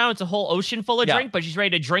time around. It's a whole ocean full of drink, but she's ready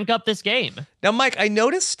to drink up this game. Now, Mike, I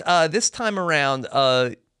noticed this time around,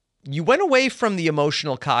 you went away from the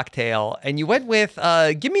emotional cocktail and you went with,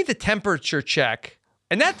 give me the temperature check.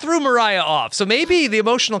 And that threw Moriah off. So maybe the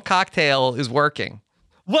emotional cocktail is working.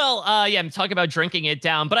 Well, I'm talking about drinking it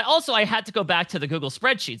down, but I had to go back to the Google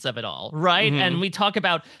spreadsheets of it all, right? Mm-hmm. And we talk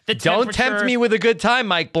about the temperature. Don't tempt me with a good time,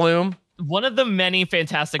 Mike Bloom. One of the many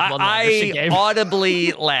fantastic one-liners she gave. I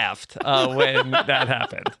audibly laughed when that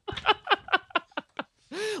happened.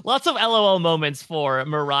 Lots of LOL moments for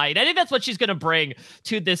Moriah. And I think that's what she's going to bring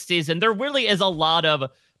to this season. There really is a lot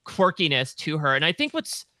of quirkiness to her. And I think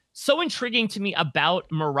what's so intriguing to me about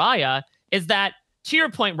Moriah is that, to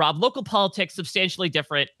your point, Rob, local politics substantially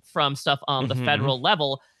different from stuff on the federal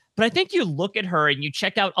level. But I think you look at her and you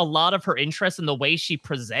check out a lot of her interests in the way she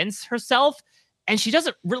presents herself. And she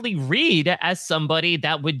doesn't really read as somebody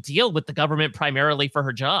that would deal with the government primarily for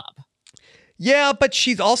her job. Yeah, but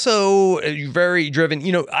she's also very driven.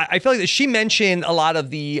 I feel like she mentioned a lot of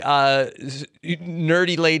the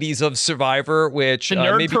nerdy ladies of Survivor, which... The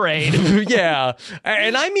nerd parade. Yeah.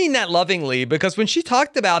 And I mean that lovingly, because when she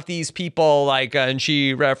talked about these people, and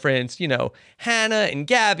she referenced, Hannah and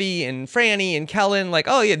Gabby and Franny and Kellen,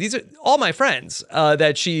 these are all my friends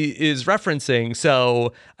that she is referencing.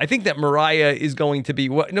 So I think that Moriah is going to be,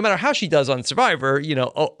 no matter how she does on Survivor,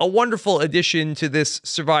 a wonderful addition to this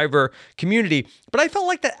Survivor community. But I felt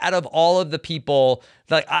like that out of all of the people,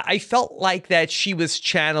 I felt like that she was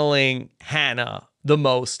channeling Hannah the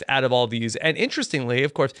most out of all these. And interestingly,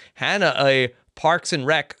 of course, Hannah, a Parks and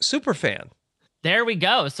Rec super fan. There we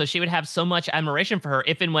go. So she would have so much admiration for her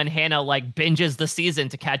if and when Hannah like binges the season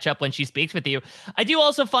to catch up when she speaks with you. I do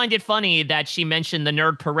also find it funny that she mentioned the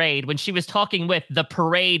nerd parade when she was talking with the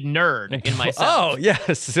parade nerd in myself. Oh,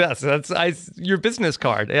 yes. That's your business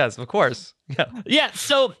card. Yes, of course. Yeah. Yeah.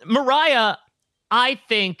 So Moriah, I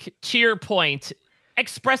think, to your point,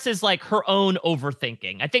 expresses like her own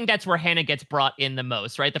overthinking. I think that's where Hannah gets brought in the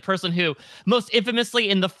most, right? The person who most infamously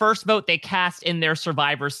in the first vote they cast in their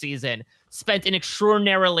Survivor season spent an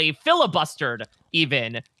extraordinarily filibustered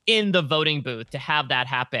even in the voting booth to have that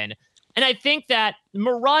happen. And I think that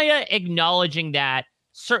Moriah acknowledging that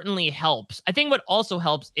certainly helps. I think what also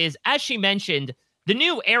helps is, as she mentioned, the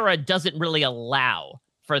new era doesn't really allow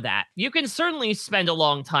for that. You can certainly spend a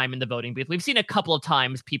long time in the voting booth. We've seen a couple of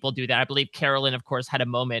times people do that. I believe Carolyn, of course, had a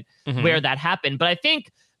moment where that happened. But I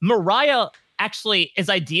think Moriah actually is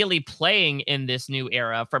ideally playing in this new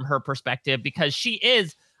era from her perspective because she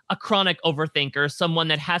is a chronic overthinker, someone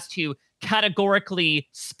that has to categorically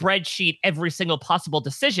spreadsheet every single possible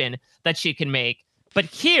decision that she can make. But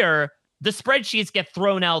here, the spreadsheets get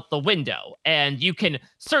thrown out the window, and you can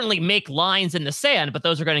certainly make lines in the sand, but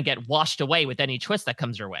those are going to get washed away with any twist that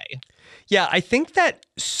comes your way. Yeah, I think that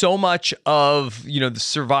so much of, the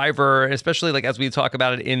Survivor, especially like as we talk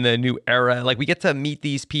about it in the new era, like we get to meet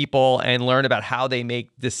these people and learn about how they make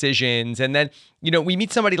decisions. And then, we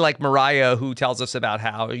meet somebody like Moriah who tells us about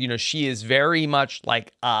how, she is very much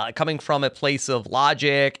like coming from a place of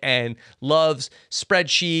logic and loves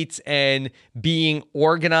spreadsheets and being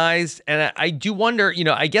organized. And I do wonder,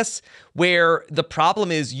 I guess where the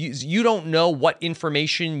problem is you don't know what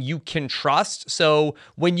information you can trust. So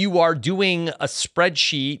when you are doing a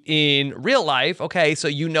spreadsheet in real life, okay, so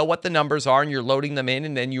you know what the numbers are and you're loading them in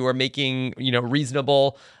and then you are making,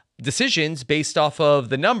 reasonable decisions based off of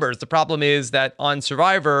the numbers. The problem is that on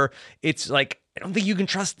Survivor, it's like, I don't think you can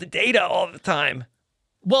trust the data all the time.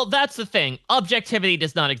 Well, that's the thing. Objectivity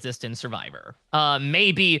does not exist in Survivor.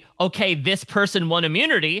 Maybe, okay, this person won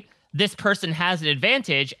immunity, this person has an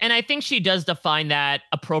advantage. And I think she does define that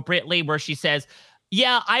appropriately where she says,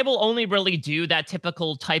 yeah, I will only really do that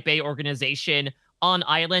typical type A organization on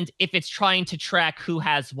island if it's trying to track who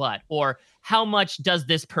has what or how much does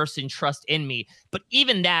this person trust in me. But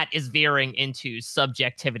even that is veering into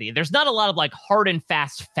subjectivity. There's not a lot of like hard and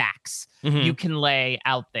fast facts you can lay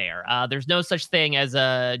out there. There's no such thing as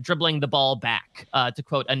dribbling the ball back, to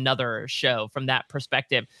quote another show from that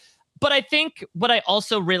perspective. But I think what I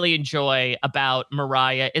also really enjoy about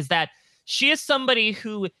Moriah is that she is somebody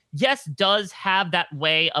who, yes, does have that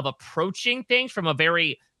way of approaching things from a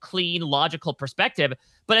very clean, logical perspective.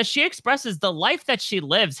 But as she expresses, the life that she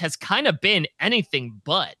lives has kind of been anything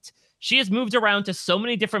but. She has moved around to so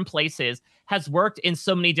many different places, has worked in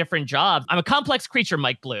so many different jobs. I'm a complex creature,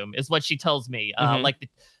 Mike Bloom, is what she tells me. Like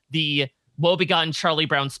the woe-begotten Charlie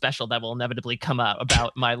Brown special that will inevitably come out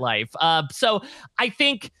about my life. So I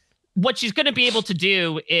think what she's going to be able to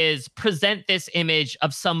do is present this image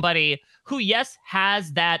of somebody who, yes,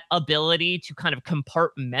 has that ability to kind of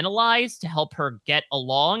compartmentalize to help her get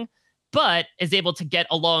along, but is able to get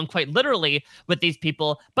along quite literally with these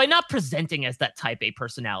people by not presenting as that type A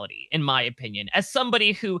personality, in my opinion, as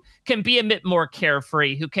somebody who can be a bit more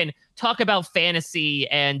carefree, who can talk about fantasy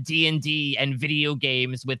and D&D and video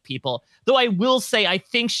games with people. Though I will say, I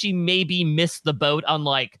think she maybe missed the boat on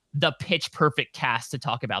like the Pitch Perfect cast to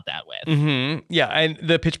talk about that with. Yeah, and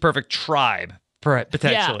the Pitch Perfect tribe,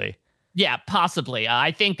 potentially. Yeah, possibly.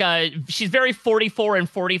 I think she's very 44 and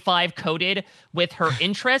 45 coded with her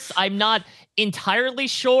interests. I'm not entirely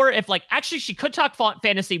sure if, like, actually she could talk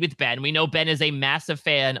fantasy with Ben. We know Ben is a massive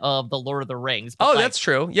fan of the Lord of the Rings. But that's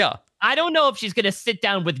true. Yeah. I don't know if she's going to sit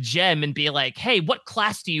down with Jem and be like, hey, what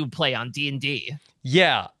class do you play on D&D?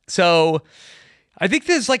 Yeah. So I think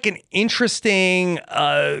there's like an interesting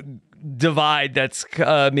divide that's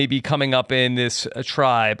maybe coming up in this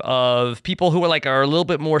tribe of people who are a little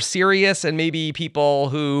bit more serious and maybe people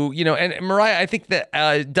who, and Moriah, I think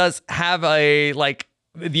that does have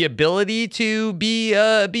the ability to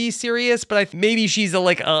be serious, but maybe she's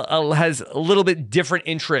has a little bit different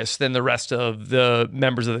interests than the rest of the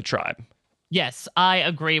members of the tribe. Yes, I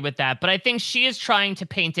agree with that. But I think she is trying to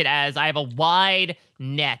paint it as I have a wide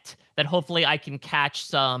net that hopefully I can catch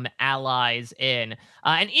some allies in.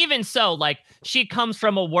 And even so, she comes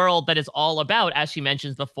from a world that is all about, as she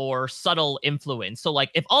mentions before, subtle influence. So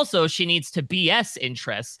if also she needs to BS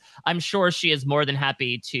interests, I'm sure she is more than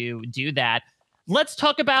happy to do that. Let's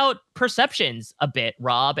talk about perceptions a bit,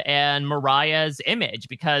 Rob, and Moriah's image,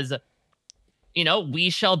 because we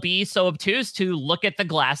shall be so obtuse to look at the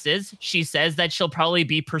glasses. She says that she'll probably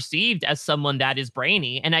be perceived as someone that is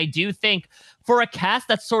brainy. And I do think for a cast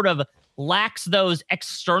that's sort of lacks those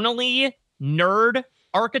externally nerd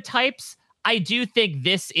archetypes, I do think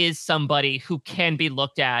this is somebody who can be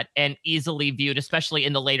looked at and easily viewed, especially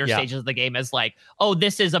in the later stages of the game, as like, oh,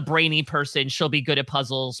 this is a brainy person. She'll be good at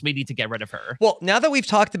puzzles. We need to get rid of her. Well, now that we've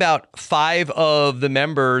talked about 5 of the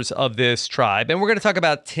members of this tribe, and we're going to talk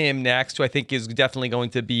about Tim next, who I think is definitely going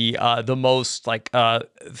to be the most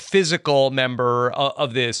physical member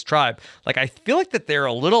of this tribe. Like, I feel like that they're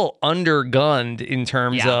a little undergunned in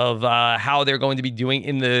terms of how they're going to be doing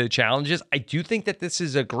in the challenges. I do think that this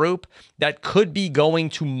is a group that could be going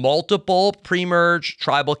to multiple pre-merge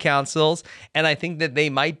tribal councils. And I think that they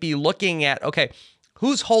might be looking at, okay,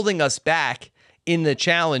 who's holding us back in the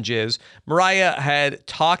challenges? Moriah had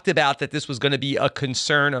talked about that this was going to be a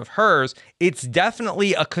concern of hers. It's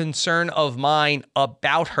definitely a concern of mine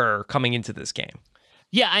about her coming into this game.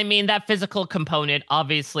 Yeah, I mean, that physical component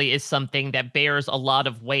obviously is something that bears a lot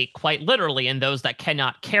of weight, quite literally, in those that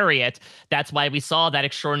cannot carry it. That's why we saw that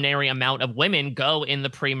extraordinary amount of women go in the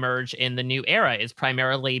pre-merge in the new era, is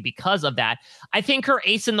primarily because of that. I think her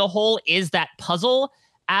ace in the hole is that puzzle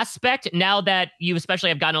aspect. Now that you especially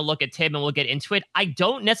have gotten a look at Tim, and we'll get into it, I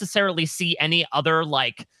don't necessarily see any other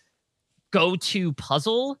go-to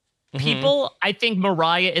puzzle people. I think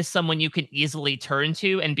Moriah is someone you can easily turn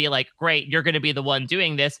to and be like, great, you're going to be the one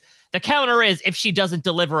doing this. The counter is, if she doesn't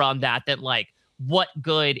deliver on that, then what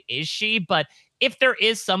good is she? But if there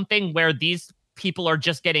is something where these people are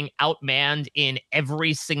just getting outmanned in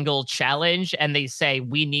every single challenge and they say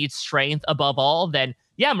we need strength above all, then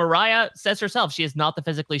yeah, Moriah says herself, she is not the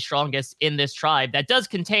physically strongest in this tribe that does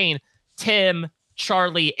contain Tim,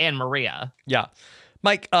 Charlie, and Maria. Yeah.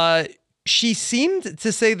 Mike, she seemed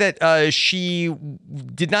to say that she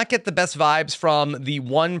did not get the best vibes from the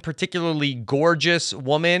one particularly gorgeous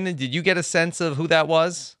woman. Did you get a sense of who that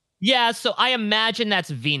was? Yeah, so I imagine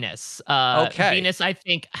that's Venus. Okay. Venus, I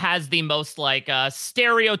think, has the most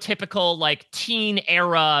stereotypical teen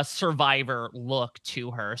era survivor look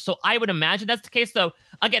to her. So I would imagine that's the case. Though,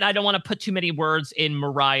 again, I don't want to put too many words in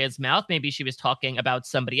Moriah's mouth. Maybe she was talking about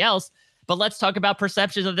somebody else. But let's talk about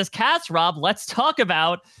perceptions of this cast, Rob. Let's talk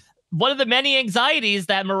about one of the many anxieties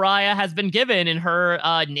that Moriah has been given in her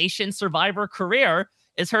Nation Survivor career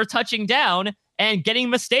is her touching down and getting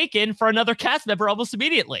mistaken for another cast member almost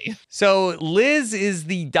immediately. So Liz is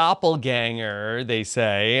the doppelganger, they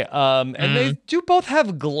say, and they do both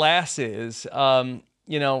have glasses.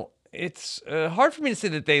 It's hard for me to say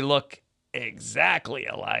that they look exactly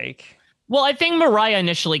alike. Well, I think Moriah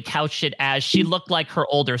initially couched it as she looked like her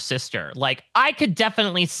older sister. I could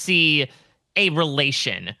definitely see a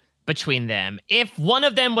relation between them. If one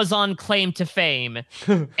of them was on Claim to Fame,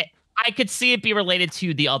 I could see it be related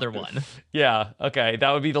to the other one. Yeah, okay.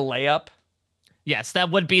 That would be the layup? Yes,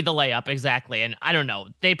 that would be the layup, exactly. And I don't know.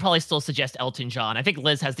 They probably still suggest Elton John. I think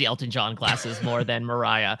Liz has the Elton John glasses more than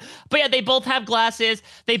Moriah. But yeah, they both have glasses.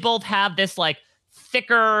 They both have this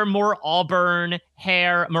thicker, more auburn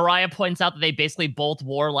hair. Moriah points out that they basically both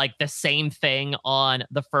wore the same thing on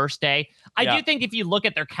the first day. I do think if you look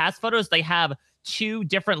at their cast photos, they have 2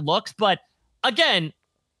 different looks, but again,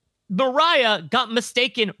 Moriah got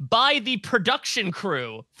mistaken by the production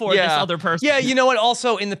crew for this other person. Yeah, you know what?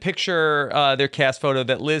 Also in the picture, their cast photo,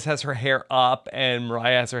 that Liz has her hair up and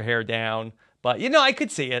Moriah has her hair down. But, I could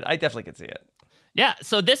see it. I definitely could see it. Yeah,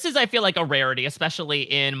 so this is, I feel a rarity, especially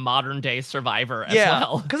in modern day Survivor as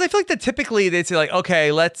well. Because I feel that typically they'd say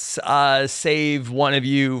okay, let's save one of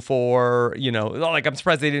you for, I'm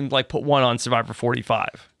surprised they didn't put one on Survivor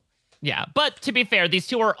 45. Yeah, but to be fair, these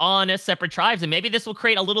 2 are on separate tribes, and maybe this will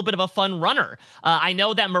create a little bit of a fun runner. I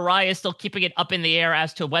know that Moriah is still keeping it up in the air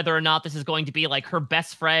as to whether or not this is going to be her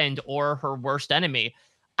best friend or her worst enemy.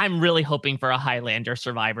 I'm really hoping for a Highlander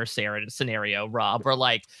Survivor scenario, Rob, where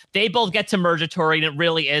they both get to Murgatory, and it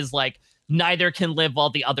really is neither can live while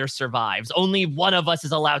the other survives. Only one of us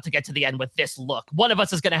is allowed to get to the end with this look. One of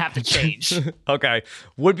us is going to have to change. Okay,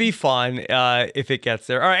 would be fun if it gets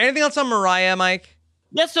there. All right, anything else on Moriah, Mike?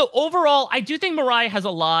 Yeah, so overall, I do think Moriah has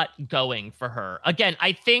a lot going for her. Again,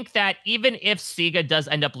 I think that even if Siga does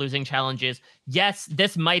end up losing challenges, yes,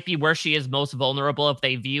 this might be where she is most vulnerable if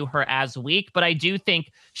they view her as weak, but I do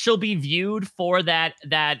think she'll be viewed for that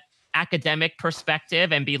academic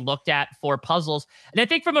perspective and be looked at for puzzles. And I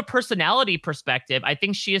think from a personality perspective, I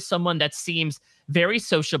think she is someone that seems very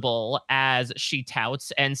sociable, as she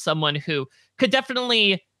touts, and someone who could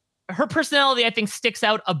definitely... Her personality, I think, sticks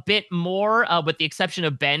out a bit more, with the exception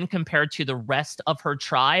of Ben, compared to the rest of her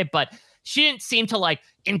tribe. But she didn't seem to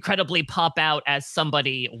incredibly pop out as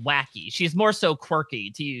somebody wacky. She's more so quirky,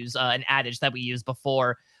 to use an adage that we used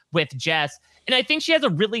before with Jess. And I think she has a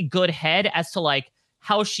really good head as to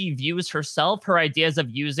how she views herself, her ideas of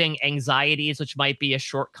using anxieties, which might be a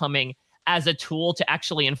shortcoming, as a tool to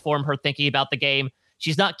actually inform her thinking about the game.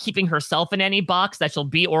 She's not keeping herself in any box, that she'll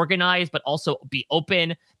be organized, but also be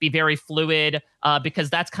open, be very fluid, because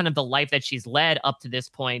that's kind of the life that she's led up to this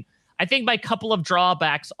point. I think my couple of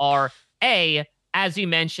drawbacks are, A, as you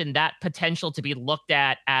mentioned, that potential to be looked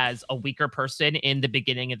at as a weaker person in the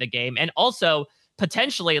beginning of the game. And also,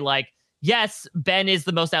 potentially, like, yes, Ben is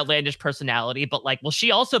the most outlandish personality, but like, will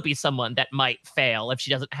she also be someone that might fail if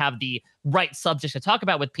she doesn't have the right subject to talk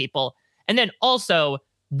about with people? And then also,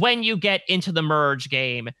 when you get into the merge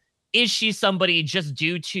game, is she somebody just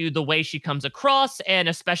due to the way she comes across and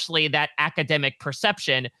especially that academic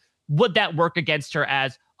perception, would that work against her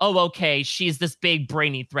as, oh, okay, she's this big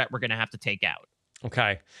brainy threat we're going to have to take out?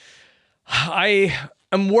 Okay. I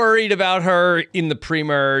am worried about her in the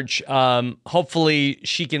pre-merge. Hopefully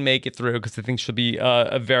she can make it through because I think she'll be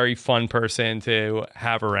a very fun person to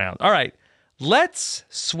have around. All right, let's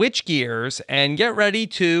switch gears and get ready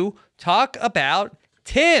to talk about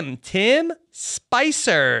Tim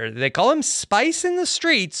Spicer. They call him Spice in the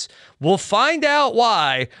streets. We'll find out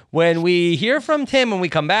why when we hear from Tim when we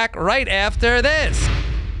come back right after this.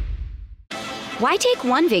 Why take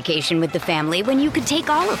one vacation with the family when you could take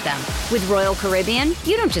all of them? With Royal Caribbean,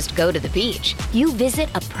 you don't just go to the beach. You visit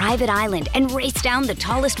a private island and race down the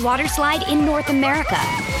tallest water slide in North America.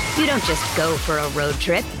 You don't just go for a road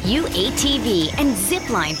trip. You ATV and zip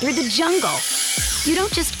line through the jungle. You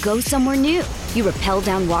don't just go somewhere new. You rappel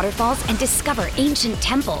down waterfalls and discover ancient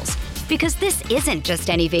temples. Because this isn't just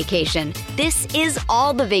any vacation. This is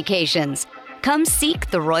all the vacations. Come seek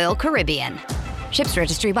the Royal Caribbean. Ships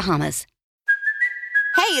Registry, Bahamas.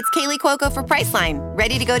 Hey, it's Kaylee Cuoco for Priceline.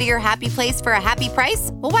 Ready to go to your happy place for a happy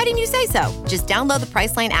price? Well, why didn't you say so? Just download the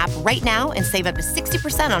Priceline app right now and save up to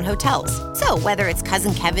 60% on hotels. So whether it's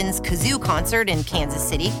Cousin Kevin's Kazoo Concert in Kansas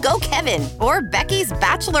City, go Kevin, or Becky's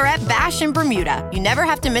Bachelorette Bash in Bermuda, you never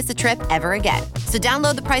have to miss a trip ever again. So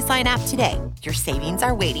download the Priceline app today. Your savings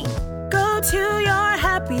are waiting. Go to your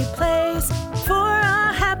happy place for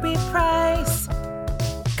a happy price.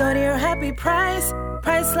 Go to your happy price,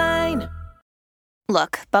 Priceline.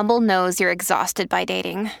 Look, Bumble knows you're exhausted by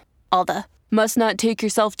dating. All the, must not take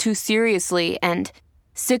yourself too seriously, and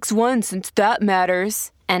 6'1" since that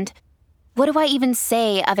matters, and what do I even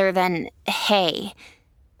say other than, hey?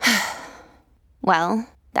 Well,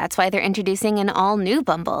 that's why they're introducing an all-new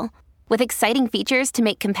Bumble, with exciting features to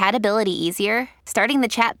make compatibility easier, starting the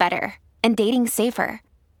chat better, and dating safer.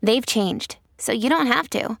 They've changed, so you don't have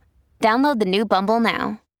to. Download the new Bumble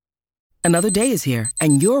now. Another day is here,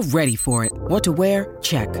 and you're ready for it. What to wear?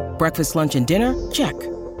 Check. Breakfast, lunch, and dinner? Check.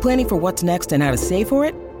 Planning for what's next and how to save for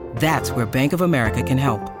it? That's where Bank of America can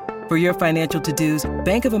help. For your financial to-dos,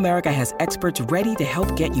 Bank of America has experts ready to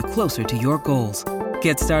help get you closer to your goals.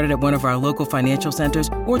 Get started at one of our local financial centers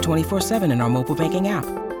or 24/7 in our mobile banking app.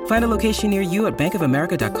 Find a location near you at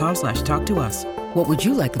bankofamerica.com/talktous. What would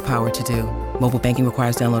you like the power to do? Mobile banking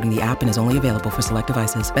requires downloading the app and is only available for select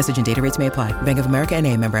devices. Message and data rates may apply. Bank of America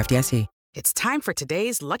NA, member FDIC. It's time for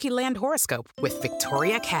today's Lucky Land horoscope with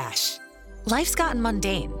Victoria Cash. Life's gotten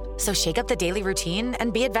mundane, so shake up the daily routine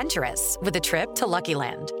and be adventurous with a trip to Lucky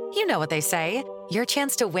Land. You know what they say, your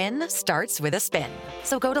chance to win starts with a spin.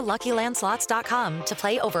 So go to LuckyLandSlots.com to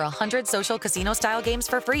play over 100 social casino-style games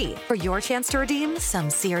for free for your chance to redeem some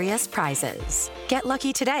serious prizes. Get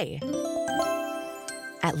lucky today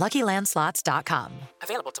at LuckyLandSlots.com.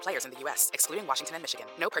 Available to players in the U.S., excluding Washington and Michigan.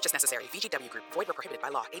 No purchase necessary. VGW Group. Void where prohibited by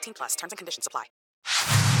law. 18+. Terms and conditions apply.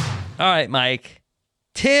 All right, Mike.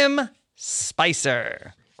 Tim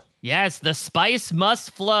Spicer. Yes, the spice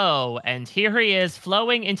must flow. And here he is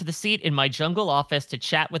flowing into the seat in my jungle office to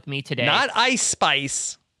chat with me today. Not Ice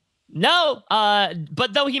Spice. No,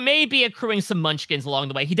 but though he may be accruing some munchkins along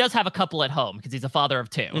the way, he does have a couple at home because he's a father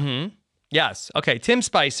of two. Mm-hmm. Yes. Okay, Tim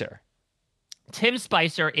Spicer. Tim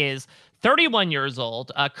Spicer is 31 years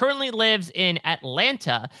old, currently lives in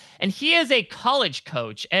Atlanta, and he is a college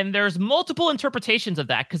coach. And there's multiple interpretations of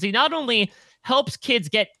that because he not only helps kids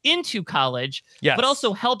get into college, but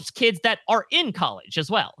also helps kids that are in college as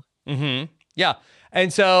well. Mm-hmm. Yeah.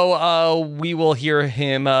 And so we will hear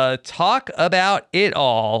him talk about it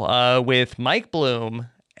all with Mike Bloom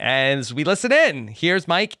as we listen in. Here's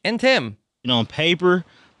Mike and Tim. On paper,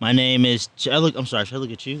 my name is. I'm sorry. Should I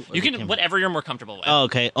look at you? You can whatever you're more comfortable with. Oh,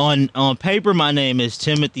 okay. On paper, my name is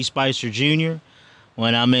Timothy Spicer Jr.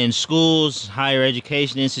 When I'm in schools, higher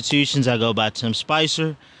education institutions, I go by Tim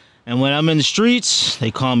Spicer. And when I'm in the streets,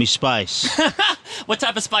 they call me Spice. What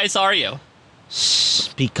type of spice are you?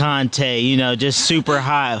 Picante, just super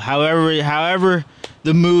high. However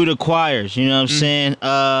the mood acquires, you know what I'm saying?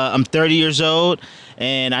 I'm 30 years old,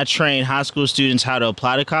 And I train high school students how to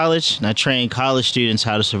apply to college, and I train college students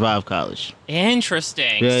how to survive college.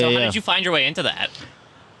 Interesting. Yeah, so yeah, how yeah. did you find your way into that?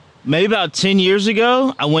 Maybe about 10 years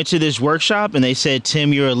ago, I went to this workshop, and they said,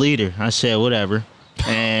 Tim, you're a leader. I said, whatever.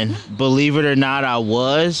 And believe it or not, I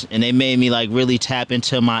was. And they made me like really tap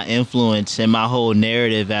into my influence and my whole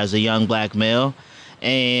narrative as a young black male.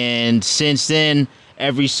 And since then,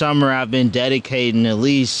 every summer I've been dedicating at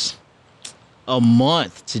least a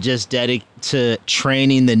month to just to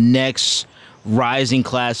training the next rising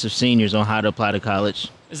class of seniors on how to apply to college.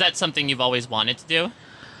 Is that something you've always wanted to do?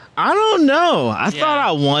 I don't know. I thought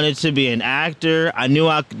I wanted to be an actor. I knew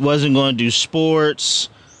I wasn't going to do sports,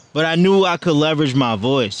 but I knew I could leverage my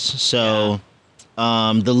voice. So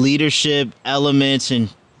the leadership elements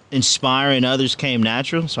and inspiring others came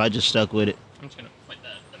natural, so I just stuck with it. I'm just going to put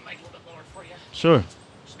the mic a little bit lower for you. Sure.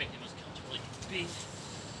 Just make it most comfortable you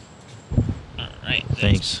can be. All right.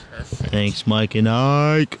 Thanks. Perfect. Thanks, Mike and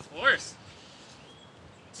Ike. Of course.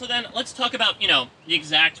 So then let's talk about, the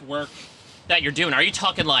exact work that you're doing. Are you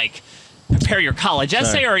talking like prepare your college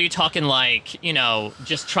essay, or are you talking like,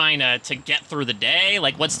 just trying to get through the day?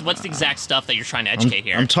 Like what's the exact stuff that you're trying to educate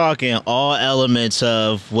here? I'm talking all elements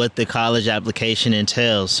of what the college application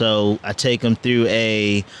entails. So I take them through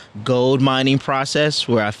a gold mining process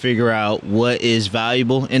where I figure out what is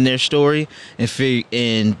valuable in their story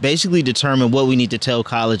and basically determine what we need to tell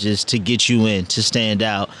colleges to get you in, to stand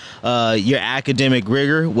out. Your academic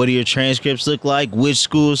rigor, what do your transcripts look like? Which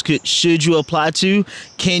schools should you apply to?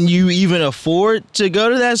 Can you even afford to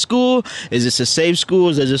go to that school? Is this a safe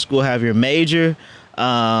school? Does this school have your major?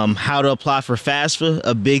 How to apply for FAFSA,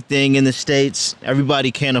 a big thing in the States.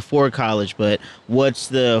 Everybody can't afford college, but what's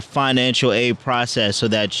the financial aid process so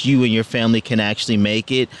that you and your family can actually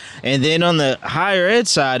make it? And then on the higher ed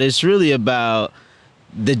side, it's really about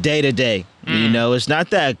the day-to-day. It's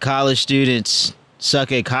not that college students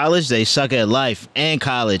suck at college, they suck at life and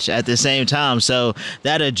college at the same time. So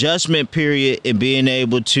that adjustment period and being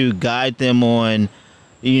able to guide them on,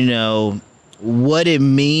 what it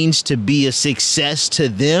means to be a success to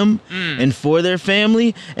them and for their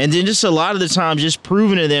family. And then just a lot of the time just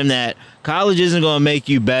proving to them that college isn't going to make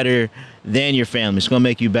you better than your family. It's going to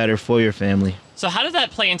make you better for your family. So how does that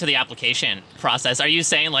play into the application process? Are you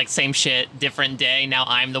saying like same shit, different day? Now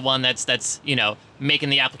I'm the one that's making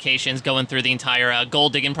the applications, going through the entire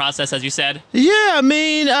gold digging process, as you said? Yeah, I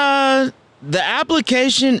mean, the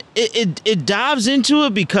application, it dives into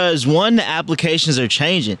it because, one, the applications are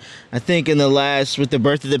changing. I think with the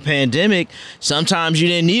birth of the pandemic, sometimes you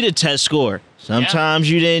didn't need a test score. Sometimes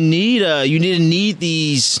you didn't need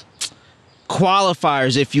these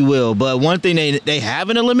qualifiers, if you will. But one thing they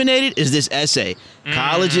haven't eliminated is this essay.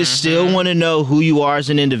 Colleges still want to know who you are as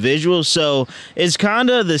an individual. So it's kind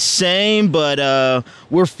of the same, but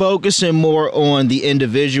we're focusing more on the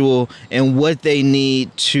individual and what they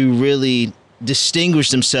need to really distinguish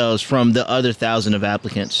themselves from the other 1,000 of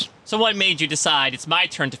applicants. So what made you decide it's my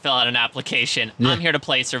turn to fill out an application? I'm here to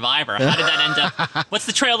play Survivor. How did that end up? What's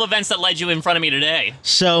the trail of events that led you in front of me today?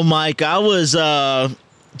 So, Mike, I was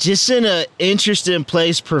just in an interesting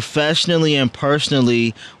place professionally and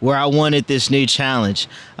personally where I wanted this new challenge.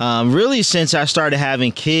 Really, since I started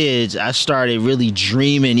having kids, I started really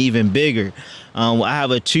dreaming even bigger. I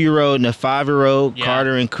have a 2-year-old and a 5-year-old,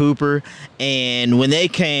 Carter and Cooper. And when they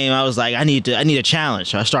came, I was like, I need a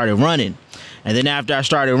challenge. So I started running. And then after I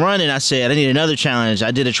started running, I said, I need another challenge.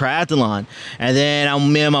 I did a triathlon. And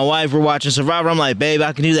then me and my wife were watching Survivor. I'm like, babe,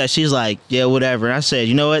 I can do that. She's like, yeah, whatever. And I said,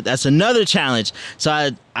 you know what? That's another challenge.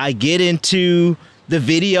 So I get into the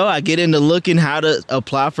video. I get into looking how to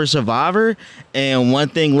apply for Survivor. And one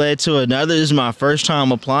thing led to another. This is my first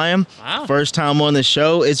time applying. Wow. First time on the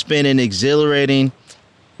show. It's been an exhilarating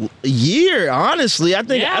year, honestly. I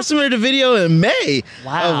think I submitted a video in May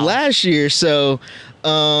of last year. So...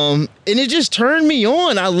 and it just turned me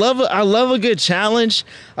on. I love a good challenge.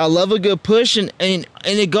 I love a good push, and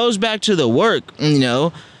it goes back to the work.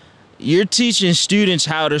 You're teaching students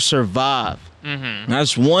how to survive.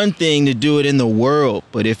 That's one thing to do it in the world,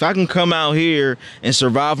 but if I can come out here and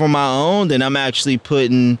survive on my own, then I'm actually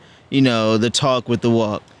putting the talk with the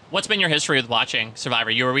walk. What's been your history with watching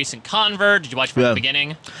Survivor? You were a recent convert. Did you watch from the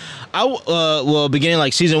beginning? Beginning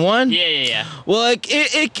like season 1? Yeah. Well,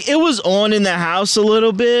 it was on in the house a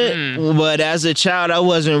little bit, but as a child, I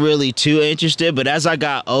wasn't really too interested. But as I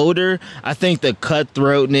got older, I think the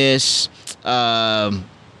cutthroatness,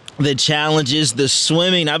 the challenges, the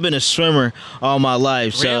swimming. I've been a swimmer all my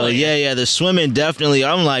life, so yeah, the swimming definitely.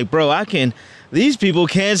 I'm like, bro, these people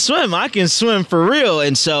can't swim. I can swim for real.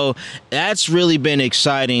 And so that's really been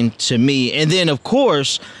exciting to me. And then, of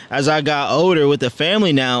course, as I got older with the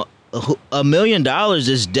family now, $1 million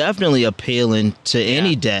is definitely appealing to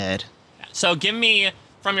any dad. So give me,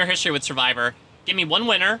 from your history with Survivor, give me one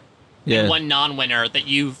winner and one non-winner that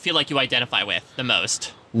you feel like you identify with the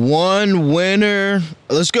most. One winner.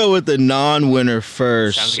 Let's go with the non-winner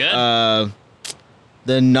first. Sounds good.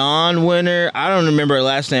 The non-winner, I don't remember her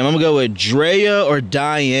last name. I'm going to go with Drea or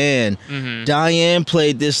Diane. Mm-hmm. Diane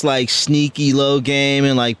played this, like, sneaky low game,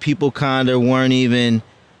 and, like, people kind of weren't even,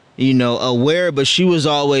 aware, but she was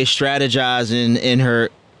always strategizing in her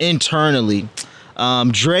internally.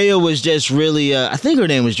 Drea was just really, I think her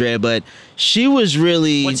name was Drea, but she was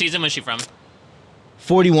really... What season was she from?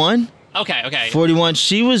 41. Okay. 41.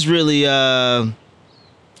 She was really...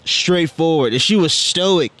 straightforward, and she was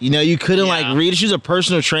stoic. You couldn't read it. She was a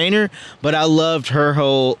personal trainer, but I loved her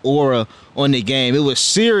whole aura on the game. It was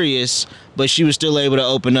serious, but she was still able to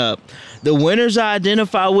open up. The winners I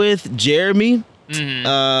identify with, Jeremy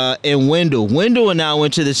and Wendell. Wendell and I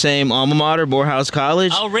went to the same alma mater, Morehouse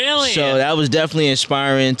College. Oh, really? So that was definitely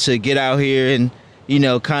inspiring to get out here and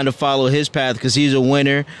kind of follow his path, because he's a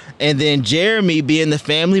winner. And then Jeremy, being the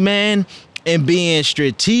family man and being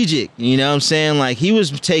strategic, you know what I'm saying? Like, he was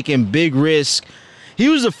taking big risks. He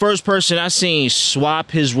was the first person I seen swap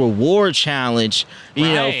his reward challenge,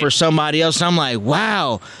 for somebody else. I'm like,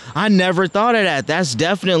 wow, I never thought of that. That's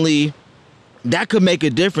definitely, that could make a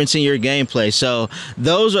difference in your gameplay. So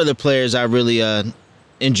those are the players I really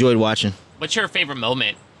enjoyed watching. What's your favorite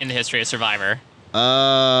moment in the history of Survivor?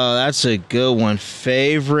 That's a good one.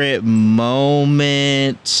 Favorite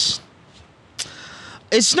moment.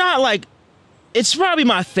 It's probably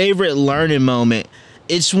my favorite learning moment.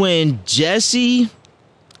 It's when Jesse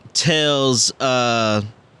tells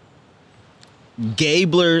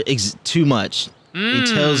Gabler too much.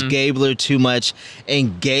 He tells Gabler too much,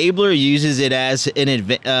 and Gabler uses it as an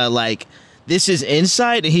this is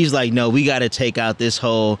insight, and he's like, no, we got to take out this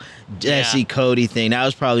whole Jesse Cody thing. That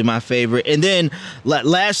was probably my favorite. And then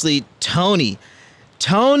lastly, Tony,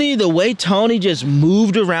 the way Tony just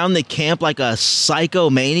moved around the camp like a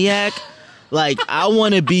psychomaniac. Like, I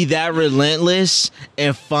want to be that relentless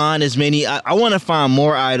and find as many. I want to find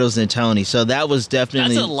more idols than Tony. So that was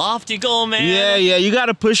definitely. That's a lofty goal, man. Yeah. You got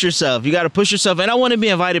to push yourself. And I want to be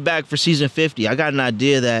invited back for season 50. I got an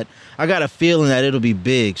idea that I got a feeling that it'll be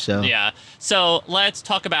big. So yeah. So let's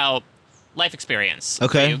talk about life experience.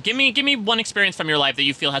 Okay. Give me one experience from your life that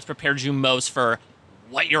you feel has prepared you most for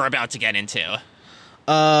what you're about to get into.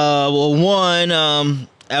 One.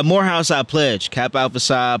 At Morehouse, I pledged Kappa Alpha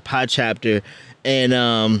Psi Pi chapter,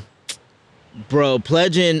 and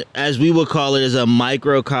pledging, as we would call it, is a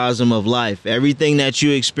microcosm of life. Everything that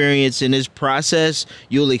you experience in this process,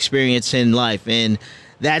 you'll experience in life, and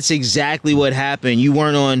that's exactly what happened. You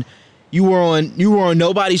were on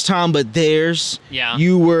nobody's time but theirs. Yeah.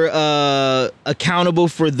 You were accountable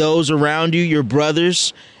for those around you, your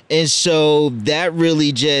brothers, and so that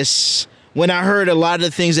really just. When I heard a lot of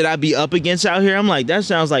the things that I'd be up against out here, I'm like, that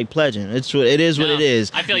sounds like pledging. It is what it is.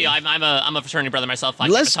 I feel you. I'm a fraternity brother myself.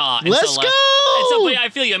 Let's go. I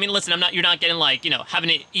feel you. I mean, listen, you're not getting having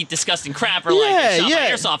to eat disgusting crap or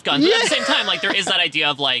airsoft guns. But at the same time, there is that idea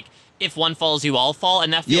of if one falls, you all fall,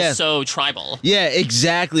 and that feels so tribal. Yeah,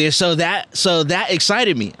 exactly. So that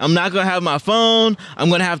excited me. I'm not gonna have my phone. I'm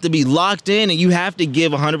gonna have to be locked in, and you have to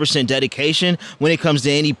give 100% dedication when it comes to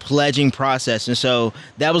any pledging process. And so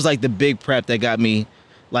that was the big prep that got me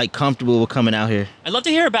comfortable with coming out here. I'd love to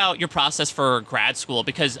hear about your process for grad school,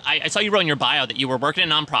 because I saw you wrote in your bio that you were working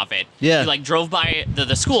in a nonprofit. Yeah. You drove by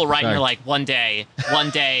the school, right? Sorry. And you're like, one day.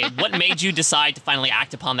 What made you decide to finally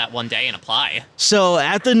act upon that one day and apply? So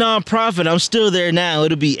at the nonprofit, I'm still there now.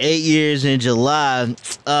 It'll be 8 years in July.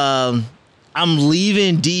 I'm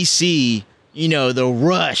leaving DC, the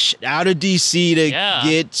rush out of DC to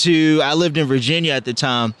get to, I lived in Virginia at the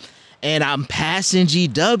time. And I'm passing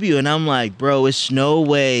GW, and I'm like, bro, it's no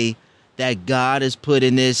way that God is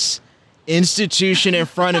putting this institution in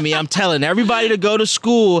front of me. I'm telling everybody to go to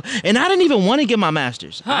school, and I didn't even want to get my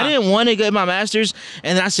master's. I didn't want to get my master's,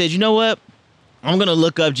 and then I said, you know what? I'm going to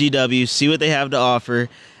look up GW, see what they have to offer,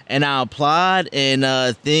 and I applied, and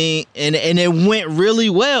it went really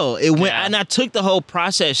well. And I took the whole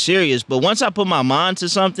process serious, but once I put my mind to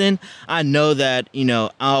something, I know that,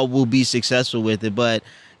 I will be successful with it. But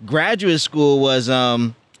graduate school was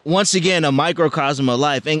once again a microcosm of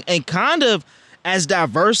life, and kind of as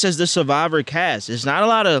diverse as the Survivor cast. It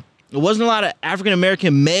wasn't a lot of African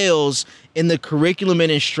American males in the curriculum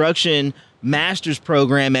and instruction master's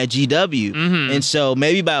program at GW. And so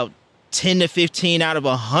maybe about 10 to 15 out of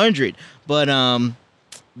 100. But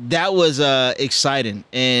that was exciting,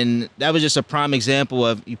 and that was just a prime example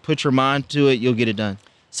of you put your mind to it, you'll get it done.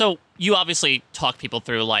 So you obviously talk people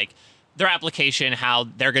through like their application, how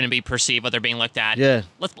they're going to be perceived, what they're being looked at. Yeah.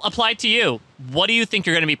 Let's apply it to you. What do you think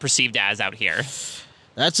you're going to be perceived as out here?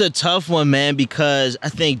 That's a tough one, man, because I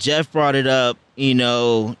think Jeff brought it up,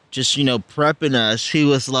 just, prepping us. He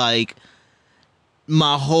was like,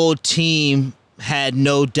 my whole team had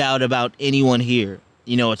no doubt about anyone here.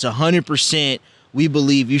 It's 100% we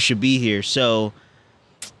believe you should be here. So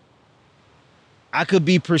I could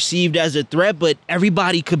be perceived as a threat, but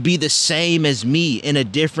everybody could be the same as me in a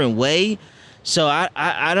different way. So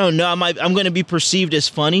I don't know. I'm going to be perceived as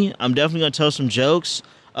funny. I'm definitely going to tell some jokes.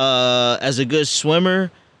 As a good swimmer,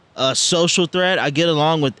 a social threat. I get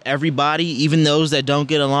along with everybody, even those that don't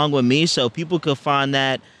get along with me. So people could find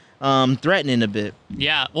that threatening a bit.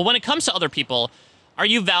 Yeah. Well, when it comes to other people, are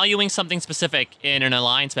you valuing something specific in an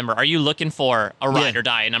alliance member? Are you looking for a ride or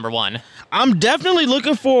die at number one? I'm definitely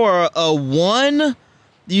looking for a one.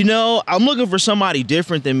 I'm looking for somebody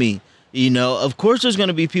different than me. Of course there's going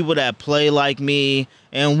to be people that play like me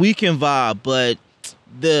and we can vibe, but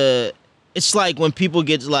it's like when people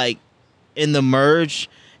get like in the merge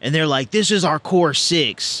and they're like, this is our core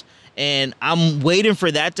six. And I'm waiting for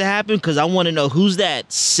that to happen because I want to know who's that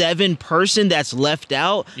 7 person that's left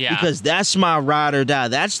out. Yeah. Because that's my ride or die.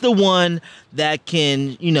 That's the one that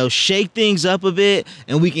can, shake things up a bit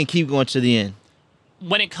and we can keep going to the end.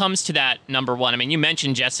 When it comes to that number one, I mean, you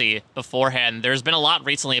mentioned Jesse beforehand. There's been a lot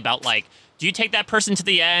recently about like, do you take that person to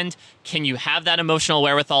the end? Can you have that emotional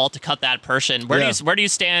wherewithal to cut that person? Where do you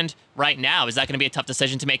stand right now? Is that going to be a tough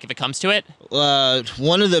decision to make if it comes to it?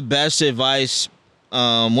 One of the best advice,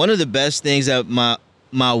 one of the best things that my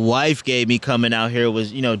wife gave me coming out here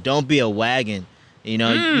was, don't be a wagon.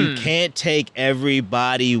 You can't take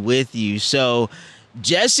everybody with you. So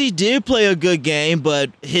Jesse did play a good game, but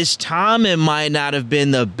his timing might not have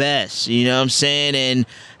been the best. You know what I'm saying? And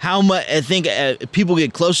how much I think people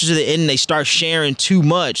get closer to the end and they start sharing too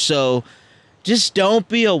much. So just don't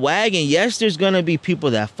be a wagon. Yes, there's going to be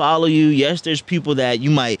people that follow you. Yes, there's people that you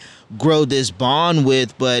might grow this bond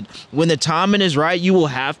with. But when the timing is right, you will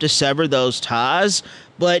have to sever those ties.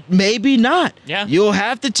 But maybe not. Yeah. You'll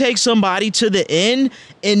have to take somebody to the end.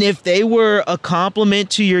 And if they were a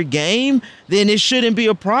compliment to your game, then it shouldn't be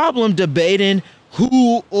a problem debating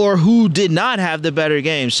who did not have the better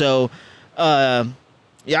game. So, I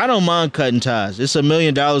don't mind cutting ties. It's $1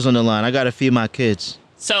 million on the line. I got to feed my kids.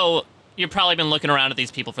 So you've probably been looking around at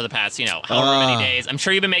these people for the past, however many days. I'm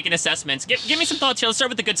sure you've been making assessments. Give me some thoughts here. Let's start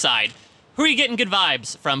with the good side. Who are you getting good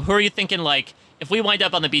vibes from? Who are you thinking, like, if we wind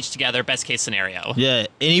up on the beach together, best case scenario? Yeah,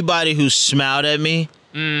 anybody who smiled at me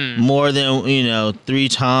more than, 3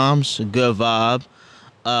 times, a good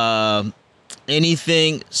vibe.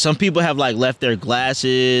 Anything, some people have, like, left their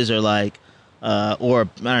glasses or, like, or,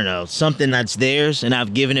 I don't know, something that's theirs, and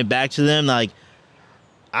I've given it back to them. Like,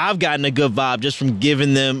 I've gotten a good vibe just from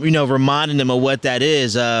giving them, reminding them of what that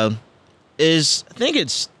is. I think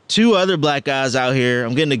it's 2 other black guys out here.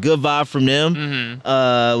 I'm getting a good vibe from them.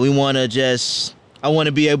 Mm-hmm. We want to I want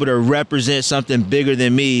to be able to represent something bigger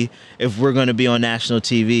than me if we're going to be on national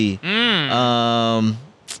TV.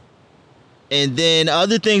 And then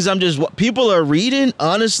other things people are reading.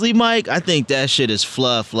 Honestly, Mike, I think that shit is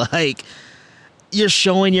fluff. Like, you're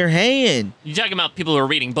showing your hand. You're talking about people who are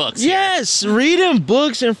reading books. Yes, reading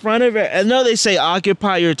books in front of it. I know they say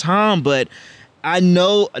occupy your time, but I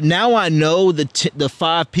know the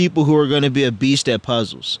 5 people who are going to be a beast at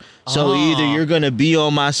puzzles. So either you're going to be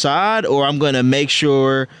on my side or I'm going to make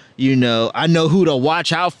sure, I know who to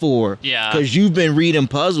watch out for. Yeah. Because you've been reading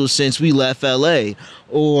puzzles since we left LA.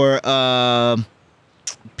 Or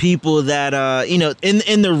people that,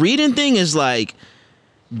 in the reading thing is like,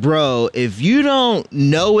 bro, if you don't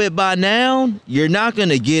know it by now, you're not going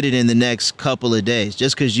to get it in the next couple of days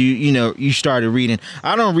just because you started reading.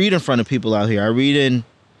 I don't read in front of people out here. I read in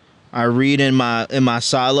my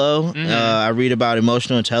silo. Mm-hmm. I read about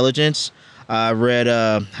emotional intelligence. I read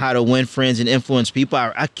how to win friends and influence people.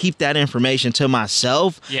 I keep that information to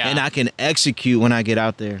myself, and I can execute when I get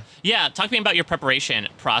out there. Yeah, talk to me about your preparation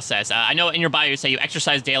process. I know in your bio you say you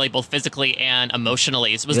exercise daily, both physically and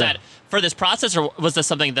emotionally. Was that for this process, or was this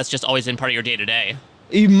something that's just always been part of your day-to-day?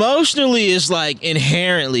 Emotionally, it's like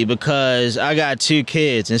inherently because I got 2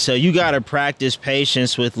 kids, and so you got to practice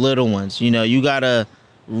patience with little ones. You got to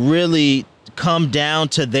really come down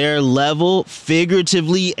to their level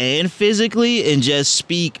figuratively and physically and just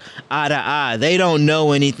speak eye to eye. They don't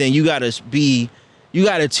know anything. You got to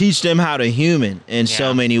teach them how to human in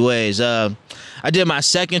so many ways. I did my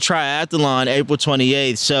second triathlon April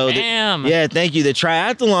 28th. So damn. Thank you. The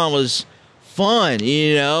triathlon was fun,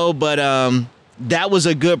 but that was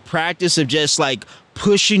a good practice of just like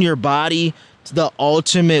pushing your body the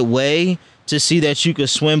ultimate way to see that you could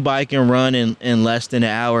swim, bike, and run in less than an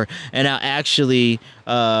hour. And I actually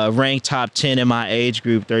ranked top 10 in my age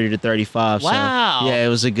group, 30 to 35. Wow. So, yeah, it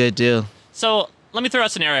was a good deal. So let me throw a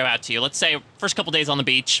scenario out to you. Let's say first couple days on the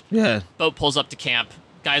beach. Yeah. Boat pulls up to camp.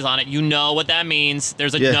 Guys on it. You know what that means.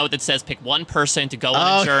 There's a note that says pick one person to go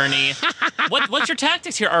on a journey. What's your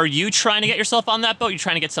tactics here? Are you trying to get yourself on that boat? Are you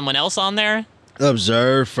trying to get someone else on there?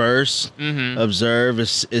 Observe first. Observe.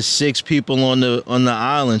 It's 6 people on the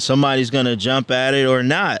island. Somebody's gonna jump at it or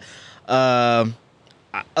not.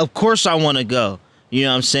 Of course I want to go. You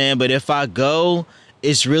know what I'm saying? But if I go,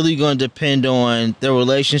 it's really going to depend on the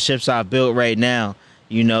relationships I built right now.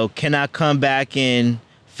 You know, can I come back and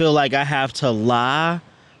feel like I have to lie?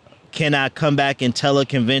 Can I come back and tell a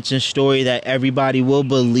convincing story that everybody will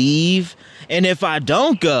believe? And if I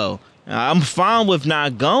don't go, I'm fine with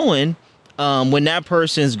not going. When that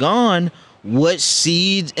person's gone, what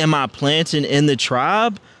seeds am I planting in the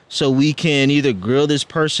tribe so we can either grill this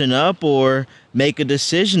person up or make a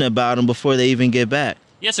decision about them before they even get back?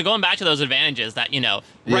 Yeah, so going back to those advantages that,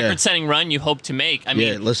 record-setting run you hope to make. I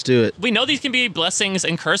mean, let's do it. We know these can be blessings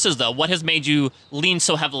and curses, though. What has made you lean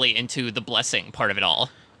so heavily into the blessing part of it all?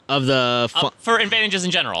 For advantages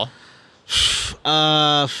in general.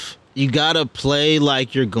 You gotta play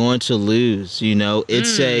like you're going to lose. You know,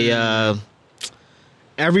 it's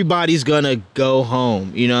everybody's gonna go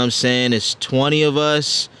home. You know what I'm saying? It's 20 of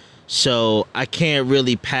us, so I can't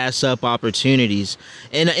really pass up opportunities.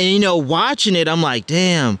 And watching it, I'm like,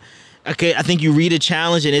 damn. Okay, I think you read a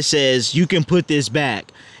challenge and it says you can put this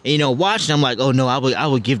back. And watching, I'm like, oh no, I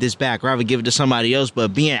would give this back, or I would give it to somebody else.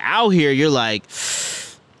 But being out here, you're like,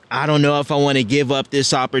 I don't know if I want to give up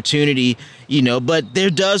this opportunity, but there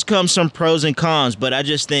does come some pros and cons. But I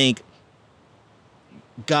just think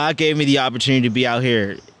God gave me the opportunity to be out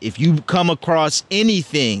here. If you come across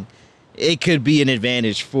anything, it could be an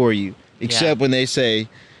advantage for you, except when they say,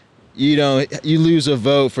 you lose a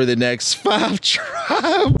vote for the next 5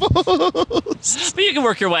 tribals. But you can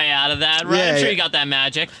work your way out of that, right? I'm sure you got that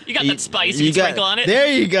magic. You got that spice you can sprinkle on it.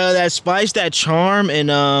 There you go, that spice, that charm. And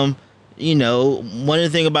one of the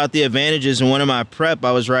things about the advantages in one of my prep,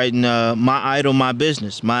 I was writing my idol, my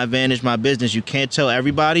business, my advantage, my business. You can't tell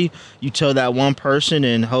everybody. You tell that one person,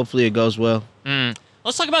 and hopefully it goes well.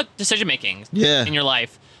 Let's talk about decision making in your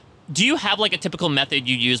life. Do you have like a typical method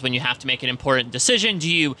you use when you have to make an important decision? Do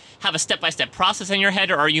you have a step-by-step process in your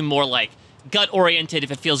head, or are you more like gut-oriented?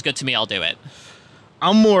 If it feels good to me, I'll do it.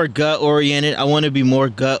 I'm more gut-oriented. I want to be more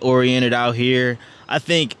gut-oriented out here. I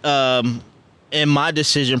think in my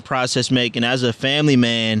decision process making as a family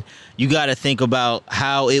man, you got to think about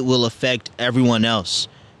how it will affect everyone else.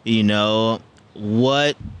 What will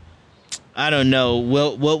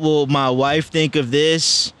my wife think of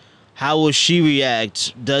this? How will she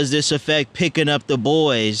react? Does this affect picking up the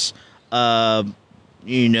boys? What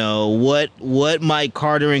might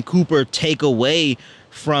Carter and Cooper take away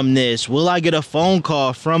from this? Will I get a phone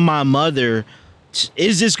call from my mother?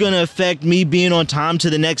 Is this going to affect me being on time to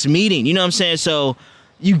the next meeting? You know what I'm saying? So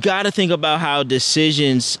you got to think about how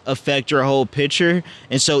decisions affect your whole picture.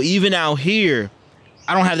 And so even out here,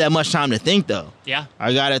 I don't have that much time to think, though. Yeah.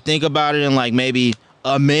 I got to think about it in like maybe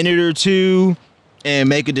a minute or two and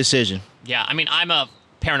make a decision. Yeah, I mean, I'm a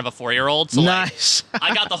parent of a 4-year-old, so nice.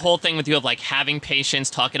 I got the whole thing with you of like having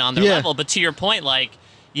patience, talking on their level. But to your point, like,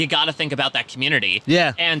 you got to think about that community.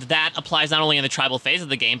 Yeah. And that applies not only in the tribal phase of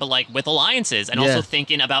the game, but like with alliances and also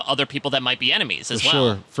thinking about other people that might be enemies as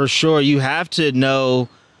well. For sure. You have to know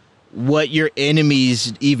what your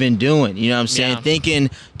enemy's even doing. You know what I'm saying? Yeah.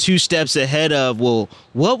 Thinking 2 steps ahead of, well,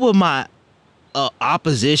 what would my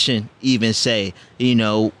opposition even say?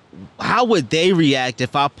 How would they react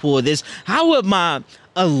if I pull this? How would my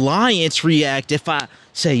alliance react if I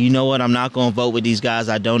say, you know what, I'm not going to vote with these guys.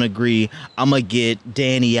 I don't agree. I'm going to get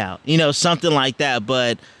Danny out. Something like that.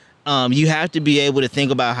 But you have to be able to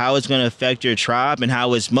think about how it's going to affect your tribe and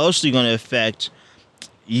how it's mostly going to affect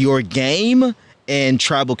your game and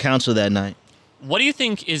tribal council that night. What do you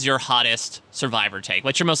think is your hottest Survivor take?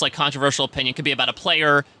 What's your most like controversial opinion? Could be about a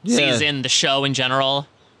player, season, the show in general.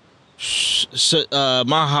 So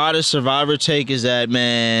my hottest Survivor take is that,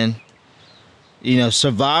 man,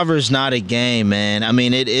 Survivor's not a game, man. I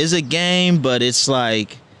mean, it is a game, but it's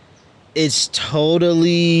like, it's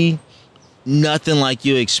totally nothing like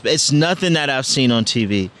you expect. It's nothing that I've seen on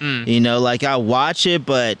TV. Like I watch it,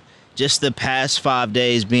 but just the past 5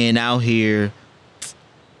 days being out here,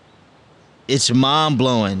 it's mind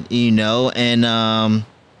blowing, and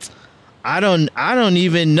I don't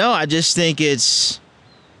even know. I just think it's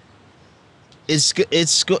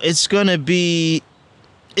gonna be,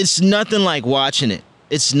 it's nothing like watching it.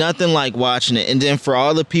 It's nothing like watching it. And then for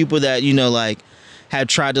all the people that, you know, like, have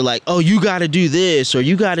tried to like, oh, you got to do this or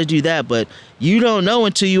you got to do that, but you don't know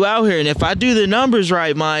until you out here. And if I do the numbers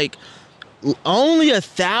right, Mike, only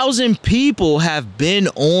 1,000 people have been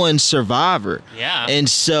on Survivor. Yeah. And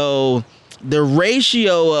so the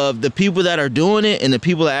ratio of the people that are doing it and the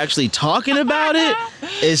people that are actually talking about it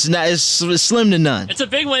is slim to none. It's a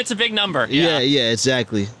big one. It's a big number. Yeah,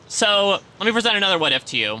 exactly. So let me present another what if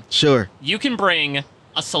to you. Sure. You can bring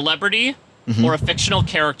a celebrity or a fictional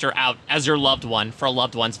character out as your loved one for a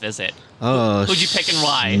loved one's visit. Oh, who'd you pick and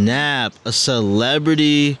why? Snap. A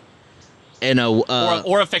celebrity and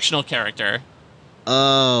or a fictional character.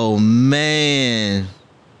 Oh man.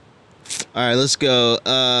 All right, let's go.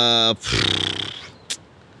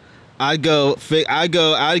 I'd go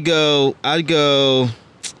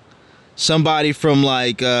somebody from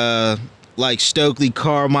like Stokely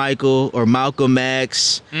Carmichael or Malcolm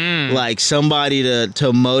X, like somebody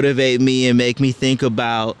to motivate me and make me think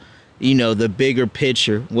about, you know, the bigger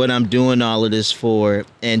picture, what I'm doing all of this for,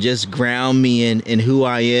 and just ground me in who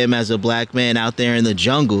I am as a black man out there in the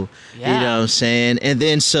jungle. Yeah. You know what I'm saying? And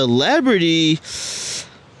then celebrity,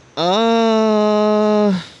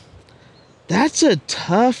 that's a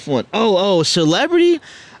tough one. Celebrity,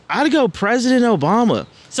 I'd go President Obama.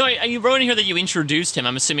 So you wrote in here that you introduced him.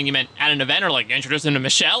 I'm assuming you meant at an event or like you introduced him to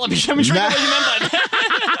Michelle. I'm trying to know what you meant by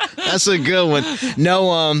that. That's a good one.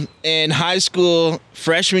 No, in high school,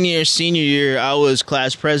 freshman year, senior year, I was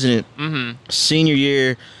class president. Mm-hmm. Senior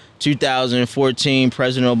year, 2014,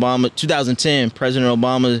 2010, President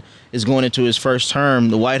Obama is going into his first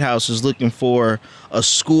term. The White House is looking for a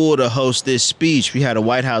school to host this speech. We had a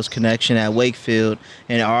White House connection at Wakefield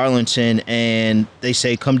and Arlington, and they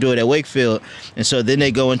say, come do it at Wakefield. And so then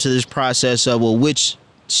they go into this process of, well, which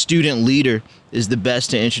student leader is the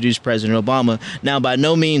best to introduce President Obama? Now, by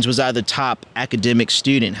no means was I the top academic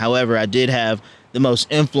student. However, I did have the most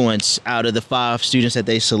influence out of the 5 students that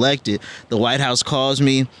they selected. The White House calls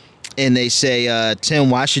me and they say, Tim,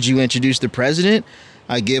 why should you introduce the president?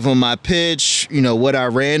 I give them my pitch, you know, what I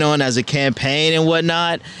ran on as a campaign and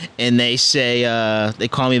whatnot. And they say, they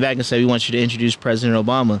call me back and say, we want you to introduce President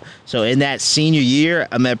Obama. So in that senior year,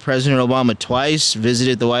 I met President Obama twice,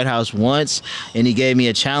 visited the White House once, and he gave me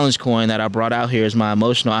a challenge coin that I brought out here as my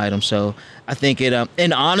emotional item. So I think it,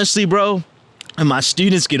 and honestly, bro, and my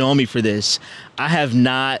students get on me for this, I have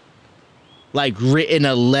not like written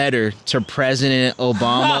a letter to President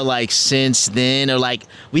Obama like since then, or like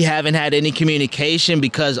we haven't had any communication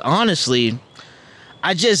because honestly,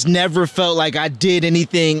 I just never felt like I did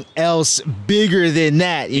anything else bigger than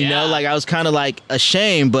that, you know, like I was kind of like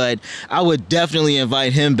ashamed, but I would definitely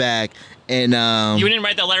invite him back. And you didn't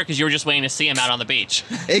write that letter because you were just waiting to see him out on the beach.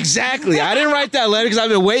 Exactly. I didn't write that letter because I've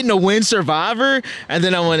been waiting to win Survivor, and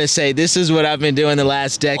then I want to say this is what I've been doing the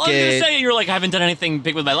last decade. Well, I was gonna say you're like I haven't done anything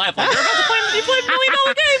big with my life. Like you're about to play $1 million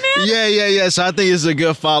game, man. Yeah. So I think it's a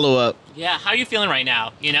good follow up. Yeah. How are you feeling right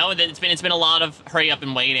now? You know, it's been a lot of hurry up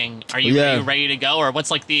and waiting. Are you ready to go, or what's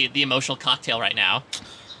like the emotional cocktail right now?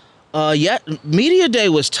 Media day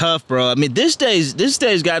was tough, bro. I mean, this day's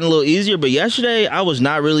gotten a little easier, but yesterday I was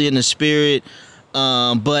not really in the spirit.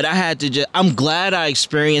 But I had to I'm glad I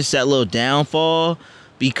experienced that little downfall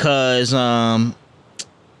because you're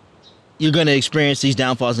going to experience these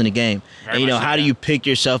downfalls in the game. And, you know, how do you pick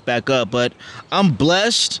yourself back up? But I'm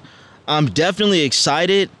blessed. I'm definitely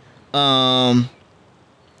excited. I'm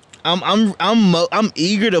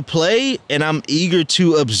eager to play, and I'm eager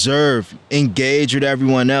to observe, engage with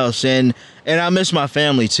everyone else, and I miss my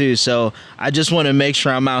family too. So I just want to make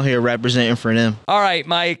sure I'm out here representing for them. All right,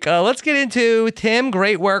 Mike. Let's get into Tim.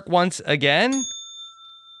 Great work once again.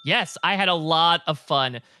 Yes, I had a lot of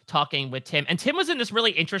fun talking with Tim. And Tim was in this really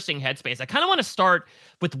interesting headspace. I kind of want to start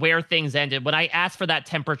with where things ended. When I asked for that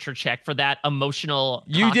temperature check, for that emotional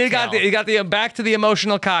cocktail. You got the back to the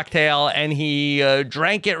emotional cocktail, and he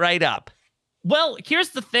drank it right up. Well, here's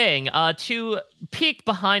the thing, to peek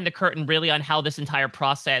behind the curtain really on how this entire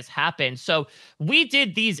process happened. So we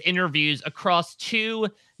did these interviews across 2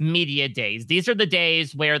 media days. These are the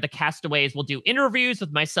days where the castaways will do interviews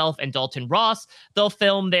with myself and Dalton Ross. They'll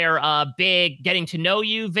film their big getting to know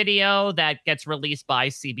you video that gets released by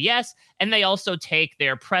CBS. And they also take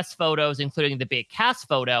their press photos, including the big cast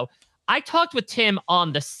photo. I talked with Tim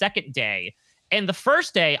on the second day. And the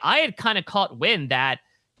first day, I had kind of caught wind that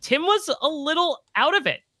Tim was a little out of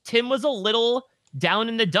it. Tim was a little down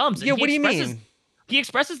in the dumps. Yeah, what do you mean? He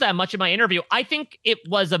expresses that much in my interview. I think it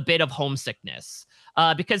was a bit of homesickness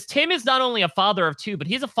because Tim is not only a father of 2, but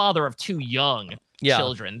he's a father of 2 young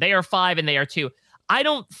children. They are 5 and they are 2. I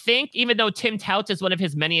don't think, even though Tim touts as one of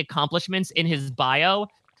his many accomplishments in his bio,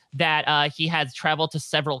 that he has traveled to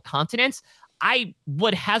several continents. I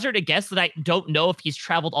would hazard a guess that I don't know if he's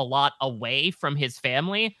traveled a lot away from his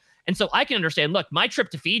family. And so I can understand, look, my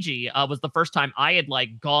trip to Fiji was the first time I had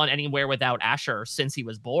like gone anywhere without Asher since he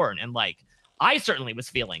was born. And like, I certainly was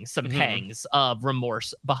feeling some pangs of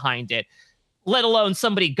remorse behind it, let alone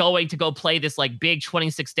somebody going to go play this like big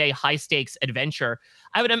 26-day high stakes adventure.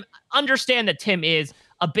 I would understand that Tim is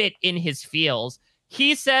a bit in his feels.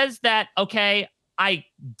 He says that, okay, I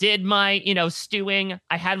did my, stewing.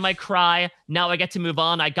 I had my cry. Now I get to move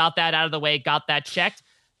on. I got that out of the way, got that checked.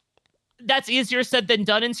 That's easier said than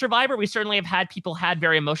done in Survivor. We certainly have had people had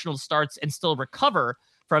very emotional starts and still recover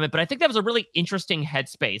from it. But I think that was a really interesting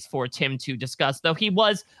headspace for Tim to discuss, though he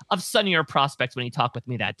was of sunnier prospects when he talked with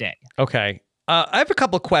me that day. Okay. I have a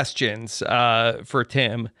couple of questions for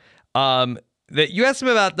Tim. That you asked him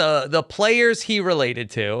about the players he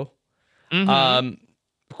related to. Of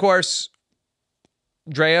course,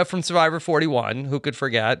 Drea from Survivor 41, who could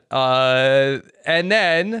forget? And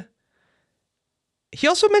then he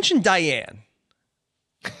also mentioned Diane.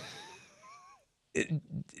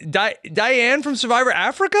 Diane from Survivor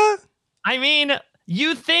Africa? I mean,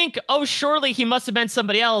 you think, oh, surely he must have meant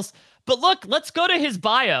somebody else. But look, let's go to his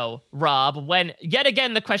bio, Rob, when yet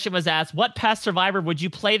again the question was asked, what past Survivor would you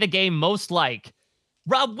play the game most like?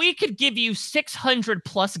 Rob, we could give you 600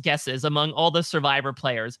 plus guesses among all the Survivor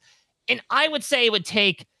players. And I would say it would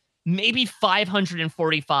take maybe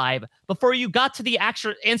 545 before you got to the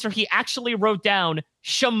actual answer he actually wrote down,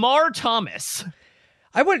 Shamar Thomas.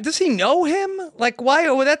 Does he know him? Like, why?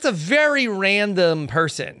 Oh, that's a very random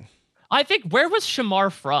person. I think, where was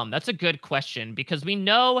Shamar from? That's a good question, because we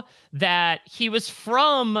know that he was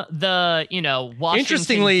from the, Washington,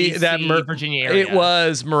 Interestingly, DC, Virginia area. It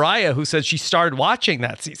was Moriah who said she started watching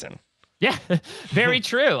that season. Yeah, very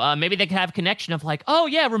true. Maybe they could have a connection of like, oh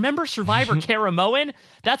yeah, remember Survivor Karamoan?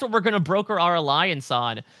 That's what we're going to broker our alliance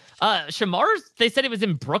on. Shamar's, they said it was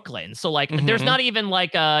in Brooklyn. So like, there's not even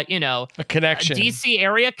like a connection, a DC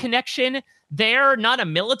area connection there, not a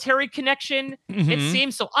military connection. It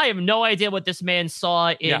seems. So I have no idea what this man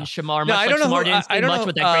saw in Shamar. No, I don't know. Shamar didn't see much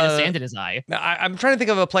with that grain of sand in his eye. I'm trying to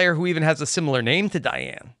think of a player who even has a similar name to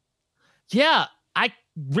Diane. Yeah, I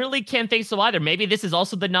really can't think so either. Maybe this is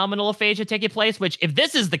also the nominal aphasia taking place, which if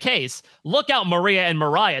this is the case, look out, Maria and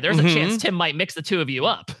Moriah. There's a chance Tim might mix the two of you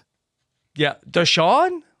up. Yeah.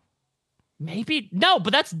 Deshaun? Maybe. No,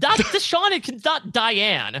 but that's not Deshaun. It's not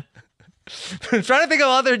Diane. I'm trying to think of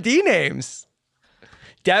other D names.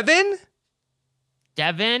 Devin?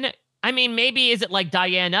 I mean, maybe is it like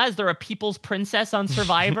Diana? Is there a people's princess on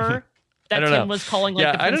Survivor? That Tim was calling like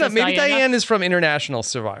the Princess I don't know. Maybe Diana? Diane is from International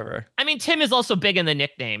Survivor. I mean, Tim is also big in the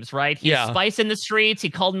nicknames, right? He's Spice in the streets. He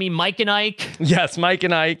called me Mike and Ike. Yes, Mike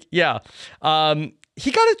and Ike. Yeah.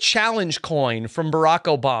 He got a challenge coin from Barack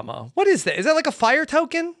Obama. What is that? Is that like a fire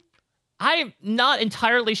token? I'm not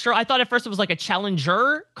entirely sure. I thought at first it was like a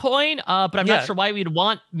challenger coin, but I'm not sure why we'd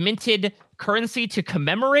want minted currency to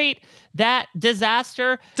commemorate that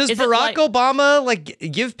disaster. Does Barack Obama like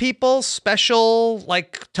give people special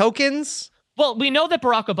like tokens? Well, we know that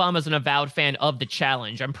Barack Obama is an avowed fan of the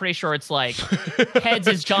challenge. I'm pretty sure it's like heads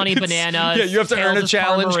is Johnny Bananas. Yeah, you have to earn a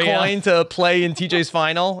challenge coin to play in TJ's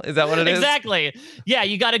final. Is that what it is? Exactly. Yeah,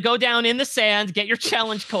 you got to go down in the sand, get your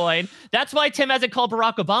challenge coin. That's why Tim hasn't called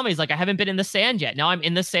Barack Obama. He's like, I haven't been in the sand yet. Now I'm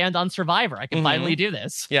in the sand on Survivor. I can finally do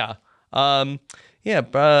this. Yeah. So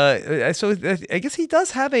I guess he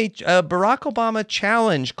does have a Barack Obama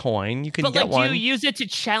challenge coin. You can get one. Do you use it to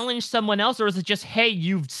challenge someone else, or is it just, hey,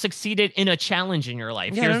 you've succeed in a challenge in your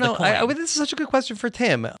life? Yeah, Here's I don't know. the coin. This is such a good question for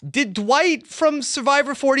Tim. Did Dwight from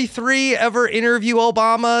Survivor 43 ever interview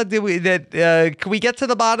Obama? Can we get to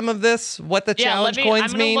the bottom of this? What the challenge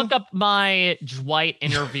coins mean? I'm gonna look up my Dwight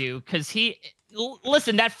interview because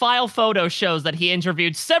listen, that file photo shows that he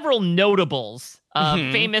interviewed several notables.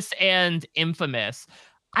 Famous and infamous.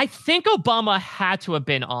 I think Obama had to have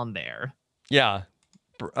been on there. Yeah.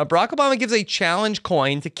 Barack Obama gives a challenge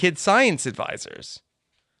coin to kid science advisors.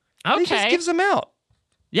 Okay. He just gives them out.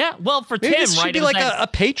 Yeah, well, for Maybe Tim, this should right? be like a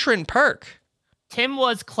patron perk. Tim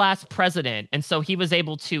was class president, and so he was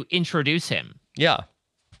able to introduce him. Yeah.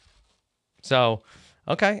 So,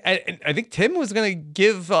 okay. I think Tim was going to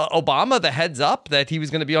give Obama the heads up that he was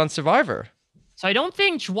going to be on Survivor. So I don't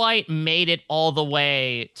think Dwight made it all the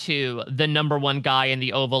way to the number one guy in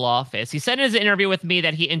the Oval Office. He said in his interview with me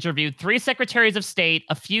that he interviewed 3 secretaries of state,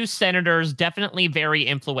 a few senators, definitely very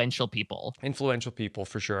influential people. Influential people,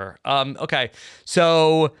 for sure. Okay.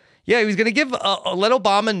 So, yeah, he was going to give let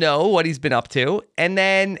Obama know what he's been up to. And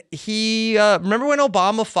then he, remember when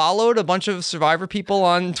Obama followed a bunch of Survivor people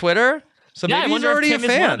on Twitter? So maybe he's already a fan.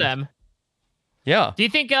 Is one of them. Yeah. Do you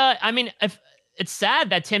think, if it's sad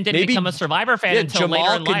that Tim didn't Maybe, become a Survivor fan until Jamal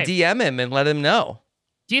later in could life. DM him and let him know.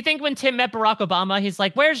 Do you think when Tim met Barack Obama, he's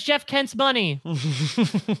like, where's Jeff Kent's money?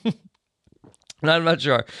 I'm not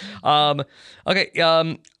sure.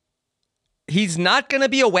 Okay. He's not going to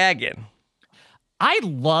be a wagon. I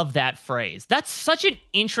love that phrase. That's such an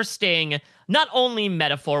interesting, not only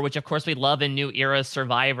metaphor, which of course we love in New Era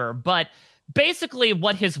Survivor, but basically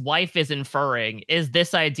what his wife is inferring is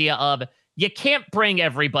this idea of you can't bring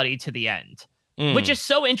everybody to the end. Which is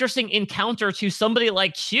so interesting in counter to somebody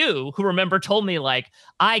like Q, who told me, like,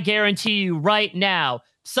 I guarantee you right now,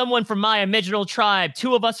 someone from my original tribe,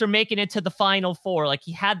 2 of us are making it to the final 4. Like,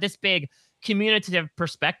 he had this big communicative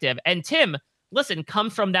perspective. And Tim, listen,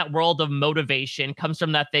 comes from that world of motivation, comes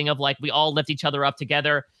from that thing of, like, we all lift each other up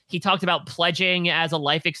together. He talked about pledging as a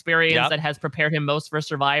life experience that has prepared him most for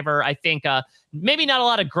Survivor. I think maybe not a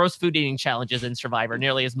lot of gross food eating challenges in Survivor,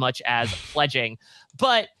 nearly as much as pledging.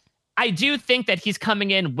 But I do think that he's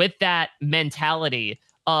coming in with that mentality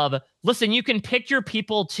of, listen, you can pick your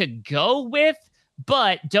people to go with,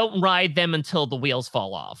 but don't ride them until the wheels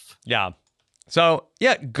fall off. Yeah. So,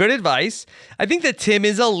 yeah, good advice. I think that Tim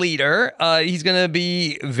is a leader. He's going to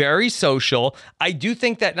be very social. I do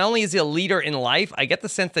think that not only is he a leader in life, I get the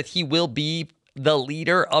sense that he will be the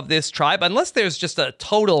leader of this tribe, unless there's just a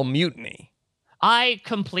total mutiny. I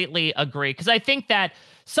completely agree, because I think that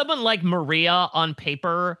someone like Moriah on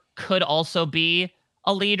paper could also be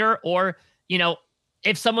a leader, or,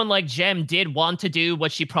 if someone like Jem did want to do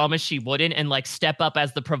what she promised she wouldn't and like step up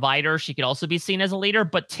as the provider, she could also be seen as a leader.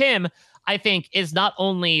 But Tim, I think, is not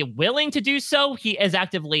only willing to do so, he is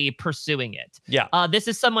actively pursuing it. Yeah. This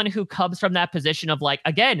is someone who comes from that position of, like,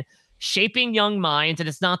 again, shaping young minds. And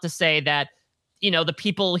it's not to say that, the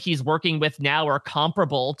people he's working with now are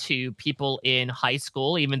comparable to people in high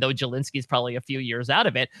school, even though Jelinski's probably a few years out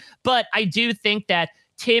of it. But I do think that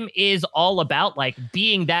Tim is all about, like,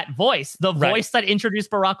 being that voice, the voice that introduced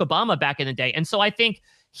Barack Obama back in the day. And so I think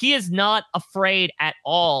he is not afraid at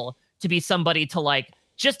all to be somebody to, like,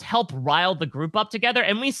 just help rile the group up together.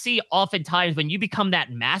 And we see oftentimes when you become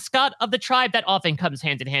that mascot of the tribe, that often comes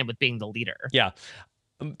hand in hand with being the leader. Yeah.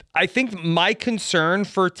 I think my concern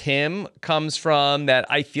for Tim comes from that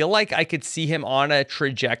I feel like I could see him on a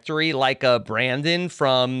trajectory like a Brandon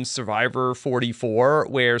from Survivor 44,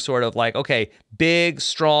 where sort of like, okay, big,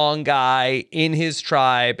 strong guy in his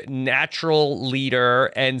tribe, natural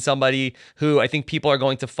leader, and somebody who I think people are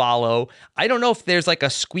going to follow. I don't know if there's like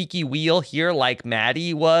a squeaky wheel here like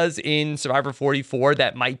Maddie was in Survivor 44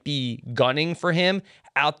 that might be gunning for him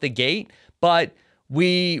out the gate, but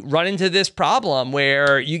we run into this problem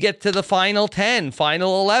where you get to the final 10,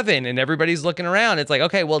 final 11, and everybody's looking around. It's like,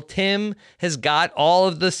 okay, well, Tim has got all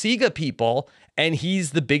of the Sega people, and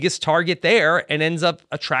he's the biggest target there and ends up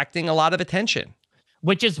attracting a lot of attention.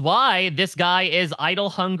 Which is why this guy is idol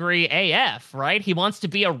hungry AF, right? He wants to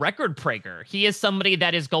be a record breaker. He is somebody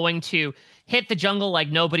that is going to hit the jungle like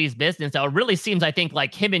nobody's business. Now, it really seems, I think,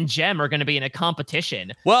 like him and Jem are going to be in a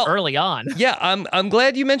competition early on. Yeah, I'm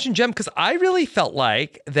glad you mentioned Jem, because I really felt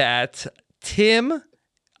like that Tim,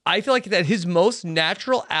 I feel like that his most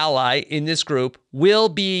natural ally in this group will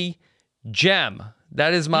be Jem.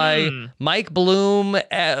 That is my Mike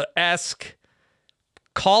Bloom-esque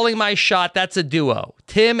calling my shot. That's a duo.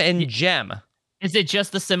 Tim and Jem. Is it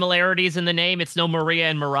just the similarities in the name? It's no Maria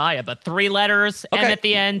and Moriah, but 3 letters, M at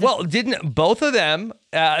the end. Well, didn't both of them,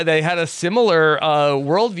 they had a similar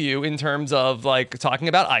worldview in terms of like talking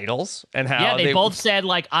about idols and how Yeah, they both said,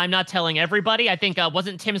 like, I'm not telling everybody. I think,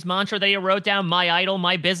 wasn't Tim's mantra that he wrote down, my idol,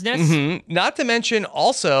 my business? Mm-hmm. Not to mention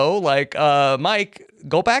also, like, Mike,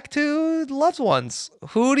 go back to loved ones.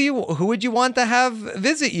 Who would you want to have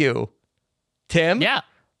visit you? Tim? Yeah.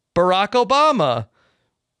 Barack Obama.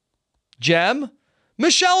 Jem?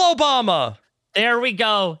 Michelle Obama. There we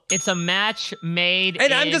go. It's a match made.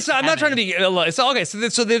 And I'm not trying to be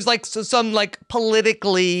so there's like some like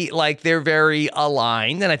politically, like they're very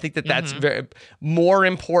aligned, and I think that that's very more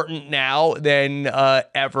important now than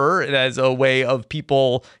ever as a way of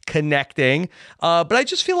people connecting. But I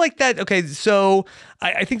just feel like that. Okay, so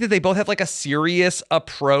I think that they both have like a serious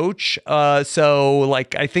approach. So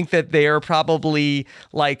like I think that they are probably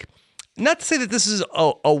like. Not to say that this is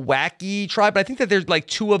a wacky tribe, but I think that there's like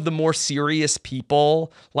 2 of the more serious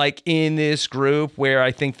people like in this group, where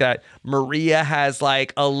I think that Moriah has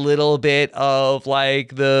like a little bit of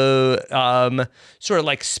like the sort of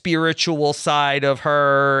like spiritual side of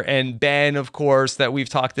her, and Ben, of course, that we've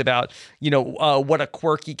talked about, what a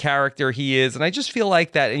quirky character he is. And I just feel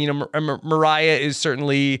like that, Moriah is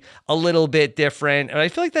certainly a little bit different. And I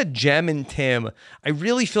feel like that Jem and Tim, I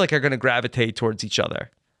really feel like are going to gravitate towards each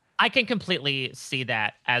other. I can completely see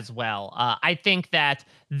that as well. I think that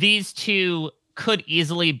these two could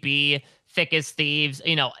easily be thick as thieves.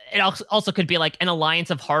 You know, it also could be like an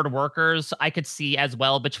alliance of hard workers. I could see as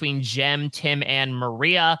well between Jem, Tim, and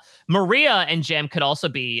Maria. Maria and Jem could also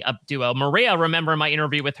be a duo. Maria, remember my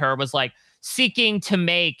interview with her, was like seeking to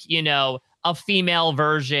make, you know, a female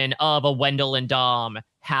version of a Wendell and Dom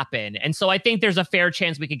happen. And so I think there's a fair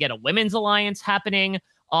chance we could get a women's alliance happening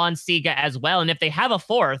on Sega as well. And if they have a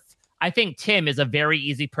fourth, I think Tim is a very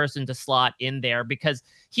easy person to slot in there because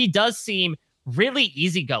he does seem really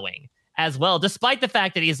easygoing as well, despite the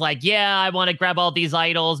fact that he's like, yeah, I want to grab all these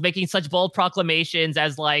idols, making such bold proclamations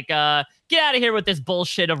as like, get out of here with this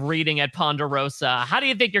bullshit of reading at Ponderosa. How do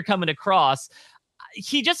you think you're coming across?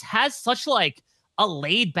 He just has such like a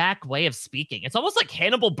laid back way of speaking. It's almost like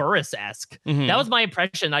Hannibal Buress-esque. Mm-hmm. That was my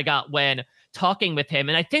impression I got when talking with him.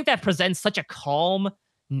 And I think that presents such a calm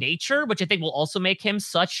nature, which I think will also make him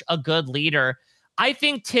such a good leader. I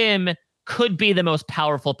think Tim could be the most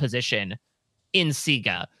powerful position in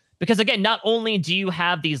Sega. Because again, not only do you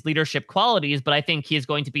have these leadership qualities, but I think he is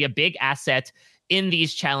going to be a big asset in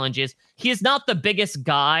these challenges. He is not the biggest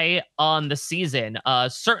guy on the season.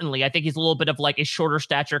 Certainly, I think he's a little bit of like a shorter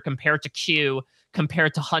stature compared to Q,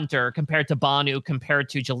 compared to Hunter, compared to Banu, compared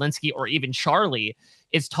to Jelinski, or even Charlie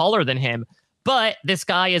is taller than him. But this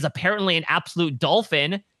guy is apparently an absolute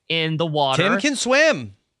dolphin in the water. Tim can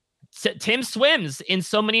swim. Tim swims in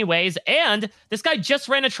so many ways. And this guy just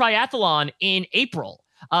ran a triathlon in April.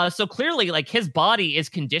 So clearly, like, his body is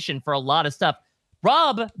conditioned for a lot of stuff.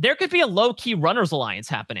 Rob, there could be a low-key runners alliance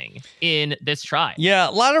happening in this tribe. Yeah,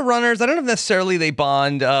 a lot of runners. I don't know if necessarily they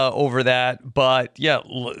bond over that, but yeah,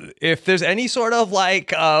 if there's any sort of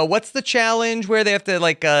like, what's the challenge where they have to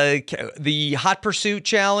like the hot pursuit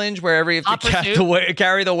challenge where every have to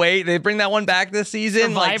carry the weight? They bring that one back this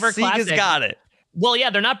season. Survivor Sega's got it. Well, yeah,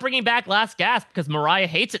 they're not bringing back Last Gasp because Moriah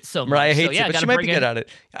hates it so much. Moriah hates it, but she might be good at it.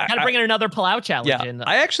 Got to bring in another Palau challenge. Yeah,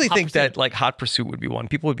 I actually think that like Hot Pursuit would be one.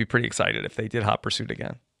 People would be pretty excited if they did Hot Pursuit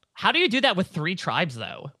again. How do you do that with 3 tribes,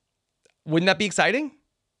 though? Wouldn't that be exciting?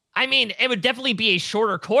 I mean, it would definitely be a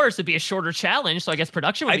shorter course. It'd be a shorter challenge, so I guess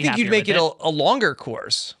production would be I think you'd make it a longer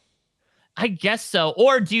course. I guess so.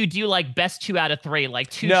 Or do you do like best 2 out of 3, like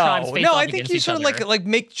 2 tribes face off I think against you each sort of other? like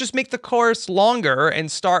make the course longer and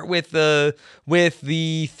start with the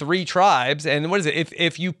 3 tribes. And what is it?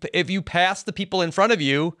 If you pass the people in front of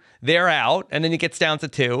you, they're out, and then it gets down to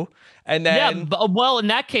 2. And then well, in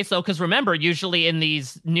that case though, because remember, usually in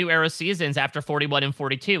these new era seasons after 41 and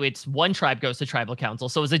 42, it's 1 tribe goes to tribal council.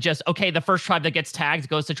 So is it just okay? The first tribe that gets tagged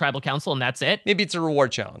goes to tribal council, and that's it. Maybe it's a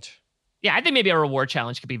reward challenge. Yeah, I think maybe a reward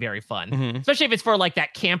challenge could be very fun, especially if it's for like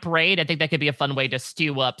that camp raid. I think that could be a fun way to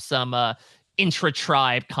stew up some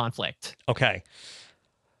intra-tribe conflict. Okay.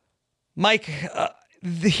 Mike,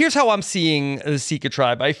 here's how I'm seeing the Sega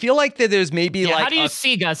tribe. I feel like that there's maybe like... How do you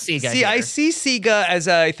Sega See, here? I see Sega as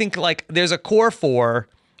I think like there's a core 4.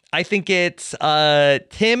 I think it's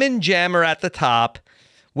Tim and Jem are at the top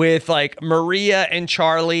with like Maria and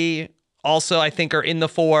Charlie also I think are in the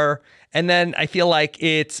 4. And then I feel like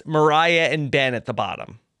it's Moriah and Ben at the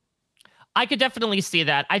bottom. I could definitely see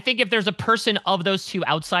that. I think if there's a person of those 2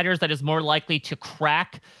 outsiders that is more likely to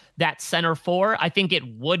crack that center 4, I think it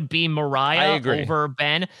would be Moriah over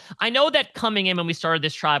Ben. I know that coming in when we started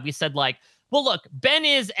this tribe, we said like, well, look, Ben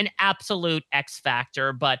is an absolute X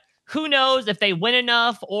factor, but who knows if they win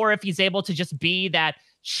enough or if he's able to just be that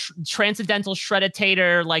transcendental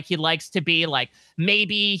shreditator like he likes to be. Like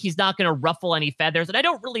maybe he's not going to ruffle any feathers. And I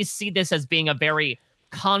don't really see this as being a very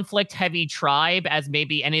conflict heavy tribe as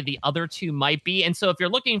maybe any of the other 2 might be. And so if you're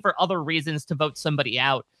looking for other reasons to vote somebody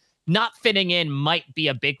out, not fitting in might be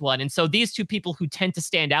a big one. And so these 2 people who tend to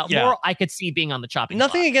stand out more, I could see being on the chopping block.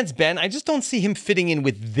 Nothing against Ben. I just don't see him fitting in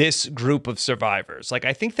with this group of survivors. Like,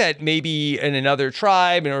 I think that maybe in another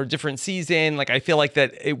tribe or a different season, like, I feel like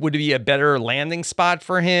that it would be a better landing spot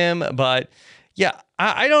for him. But yeah,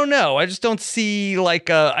 I don't know. I just don't see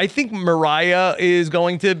like, I think Moriah is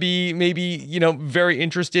going to be maybe, very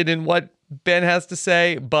interested in what Ben has to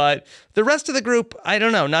say. But the rest of the group, I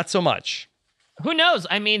don't know, not so much. Who knows?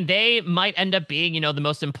 I mean, they might end up being, the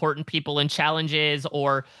most important people in challenges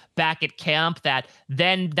or back at camp that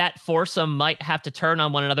then that foursome might have to turn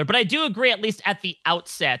on one another. But I do agree, at least at the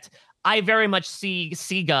outset, I very much see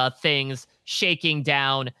Sega things shaking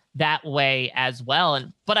down that way as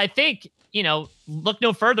well. But I think, look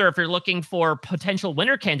no further if you're looking for potential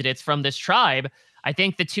winner candidates from this tribe. I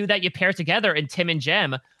think the 2 that you pair together in Tim and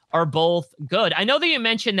Jem are both good. I know that you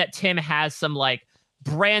mentioned that Tim has some like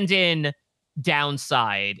Brandon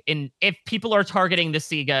downside in if people are targeting the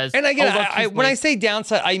Sigas. And again, when I say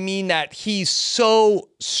downside, I mean that he's so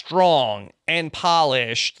strong and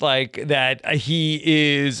polished, like that he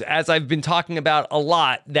is, as I've been talking about a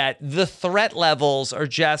lot, that the threat levels are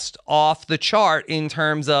just off the chart in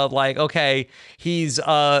terms of like, okay, he's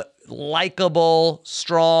a likable,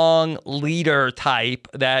 strong leader type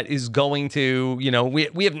that is going to,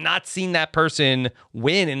 we have not seen that person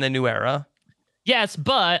win in the new era. Yes,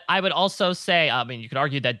 but I would also say, you could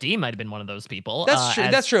argue that D might have been one of those people. That's true.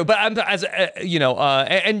 That's true. But and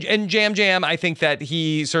Jam, I think that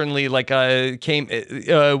he certainly was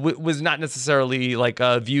not necessarily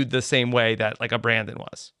viewed the same way that like a Brandon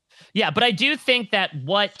was. Yeah, but I do think that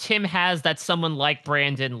what Tim has that someone like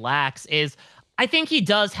Brandon lacks is, I think he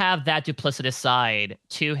does have that duplicitous side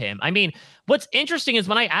to him. I mean, what's interesting is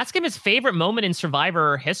when I ask him his favorite moment in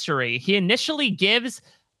Survivor history, he initially gives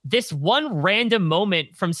this one random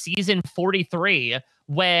moment from season 43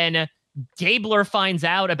 when Gabler finds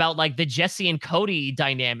out about like the Jesse and Cody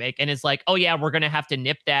dynamic and is like, oh yeah, we're going to have to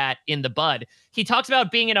nip that in the bud. He talks about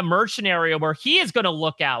being in a merge scenario where he is going to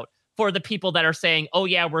look out for the people that are saying, oh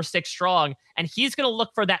yeah, we're 6 strong. And he's going to look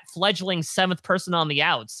for that fledgling 7th person on the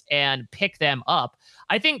outs and pick them up.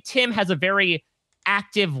 I think Tim has a very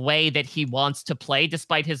active way that he wants to play,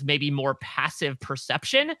 despite his maybe more passive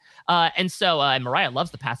perception. And Moriah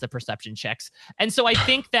loves the passive perception checks. And so I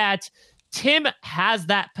think that Tim has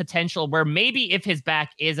that potential where maybe if his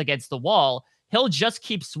back is against the wall, he'll just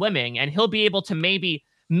keep swimming and he'll be able to maybe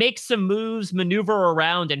make some moves, maneuver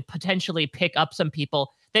around, and potentially pick up some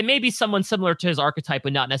people that maybe someone similar to his archetype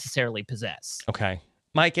would not necessarily possess. Okay.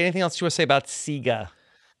 Mike, anything else you want to say about Siga?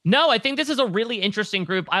 No, I think this is a really interesting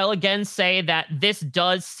group. I'll again say that this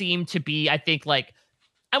does seem to be, I think, I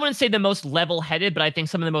wouldn't say the most level-headed, but I think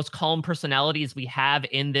some of the most calm personalities we have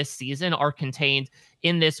in this season are contained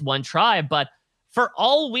in this one tribe. But for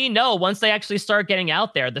all we know, once they actually start getting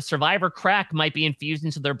out there, the Survivor crack might be infused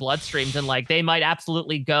into their bloodstreams and they might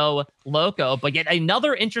absolutely go loco. But yet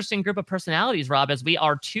another interesting group of personalities, Rob, as we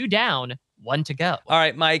are 2 down, 1 to go. All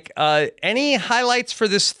right, Mike, any highlights for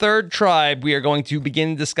this third tribe we are going to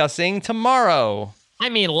begin discussing tomorrow? I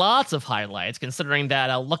mean, lots of highlights, considering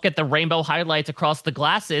that look at the rainbow highlights across the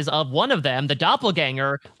glasses of one of them, the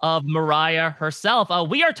doppelganger of Moriah herself.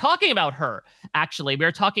 We are talking about her, actually. We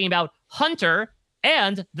are talking about Hunter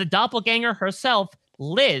and the doppelganger herself,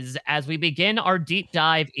 Liz, as we begin our deep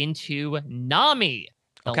dive into Nami,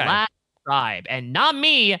 the last tribe. And not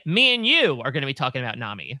me and you are going to be talking about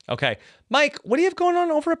Nami. Okay. Mike, what do you have going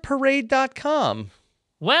on over at parade.com?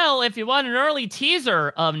 Well, if you want an early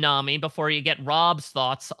teaser of Nami before you get Rob's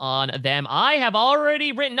thoughts on them, I have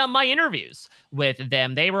already written up my interviews with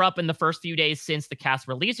them. They were up in the first few days since the cast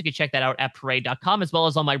release. You can check that out at parade.com, as well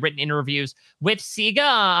as all my written interviews with Siga.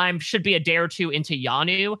 I should be a day or 2 into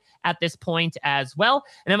Yanu at this point as well.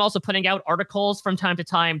 And I'm also putting out articles from time to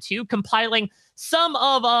time, too, compiling some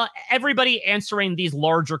of everybody answering these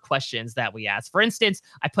larger questions that we ask. For instance,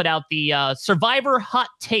 I put out the Survivor Hot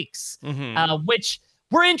Takes, which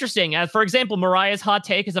were interesting. For example, Moriah's hot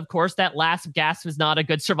take is, of course, that last gasp was not a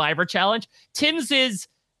good Survivor challenge. Tim's is,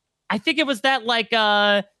 I think it was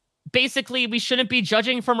that, basically we shouldn't be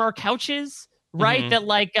judging from our couches, right?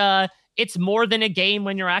 That, it's more than a game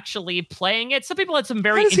when you're actually playing it. Some people had some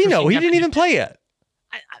very interesting... How does he know? He didn't even play it.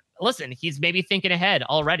 Listen, he's maybe thinking ahead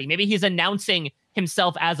already. Maybe he's announcing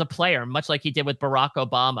himself as a player, much like he did with Barack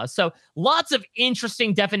Obama. So lots of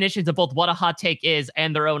interesting definitions of both what a hot take is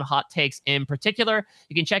and their own hot takes in particular.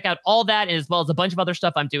 You can check out all that, as well as a bunch of other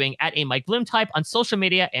stuff I'm doing at a Mike Bloom type on social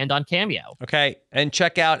media and on Cameo. Okay. And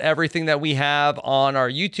check out everything that we have on our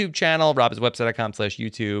YouTube channel,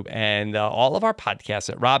 robisawebsite.com/YouTube, and all of our podcasts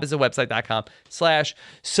at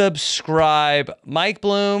robisawebsite.com/subscribe. Mike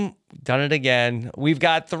Bloom, done it again. We've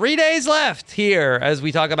got 3 days left here as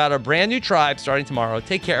we talk about a brand new tribe starting tomorrow.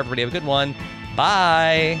 Take care, everybody. Have a good one.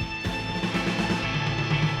 Bye.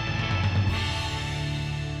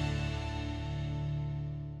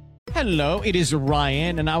 Hello, it is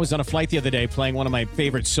Ryan, and I was on a flight the other day playing one of my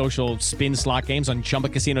favorite social spin slot games on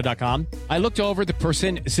ChumbaCasino.com. I looked over at the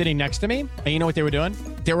person sitting next to me, and you know what they were doing?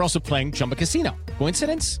 They were also playing Chumba Casino.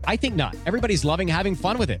 Coincidence? I think not. Everybody's loving having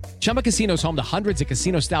fun with it. Chumba Casino is home to hundreds of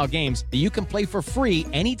casino-style games that you can play for free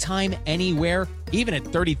anytime, anywhere, even at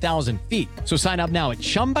 30,000 feet. So sign up now at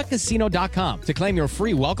ChumbaCasino.com to claim your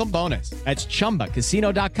free welcome bonus. That's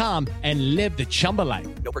ChumbaCasino.com and live the Chumba life.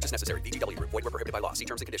 No purchase necessary. VGW. Void where prohibited by law. See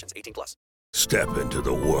terms and conditions. 18+. Step into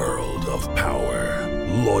the world of power,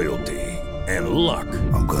 loyalty, and luck.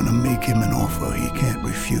 I'm gonna make him an offer he can't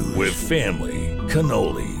refuse. With family,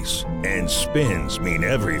 cannolis, and spins mean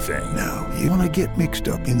everything. Now, you wanna get mixed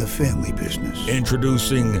up in the family business.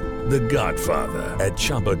 Introducing The Godfather at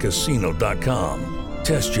ChumbaCasino.com.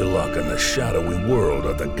 Test your luck in the shadowy world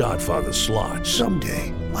of The Godfather slot.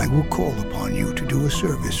 Someday, I will call upon you to do a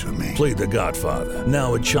service for me. Play The Godfather,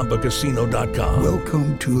 now at ChumbaCasino.com.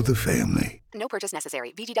 Welcome to the family. No purchase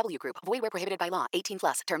necessary. VGW Group. Void where prohibited by law.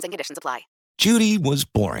 18+. Terms and conditions apply. Judy was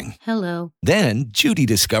boring. Hello. Then Judy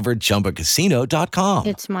discovered ChumbaCasino.com.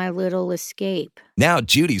 It's my little escape. Now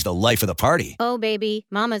Judy's the life of the party. Oh, baby,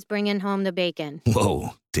 mama's bringing home the bacon. Whoa,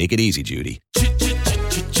 take it easy, Judy.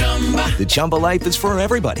 The Chumba life is for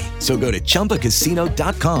everybody. So go to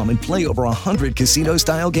ChumbaCasino.com and play over 100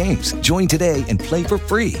 casino-style games. Join today and play for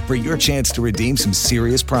free for your chance to redeem some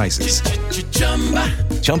serious prizes.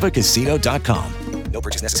 ChumbaCasino.com. No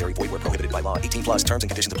purchase necessary. Void where prohibited by law. 18+ terms and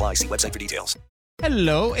conditions apply. See website for details.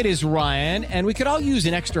 Hello, it is Ryan, and we could all use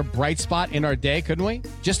an extra bright spot in our day, couldn't we?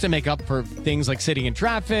 Just to make up for things like sitting in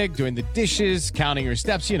traffic, doing the dishes, counting your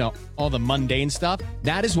steps, you know, all the mundane stuff.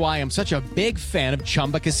 That is why I'm such a big fan of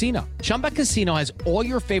Chumba Casino. Chumba Casino has all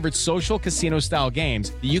your favorite social casino-style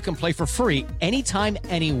games that you can play for free anytime,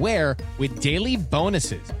 anywhere with daily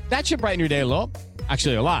bonuses. That should brighten your day a little.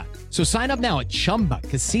 Actually, a lot. So sign up now at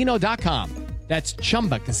ChumbaCasino.com. That's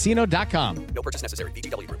ChumbaCasino.com. No purchase necessary.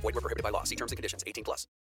 VGW Group. Void where prohibited by law. See terms and conditions. 18+.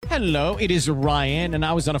 Hello, it is Ryan, and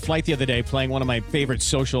I was on a flight the other day playing one of my favorite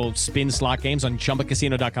social spin slot games on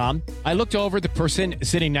ChumbaCasino.com. I looked over at the person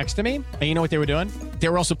sitting next to me, and you know what they were doing? They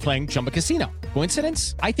were also playing Chumba Casino.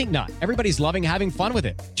 Coincidence? I think not. Everybody's loving having fun with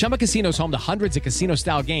it. Chumba Casino is home to hundreds of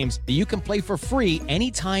casino-style games that you can play for free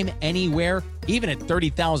anytime, anywhere, even at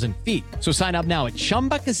 30,000 feet. So sign up now at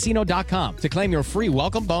ChumbaCasino.com to claim your free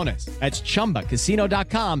welcome bonus. That's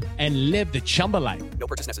ChumbaCasino.com and live the Chumba life. No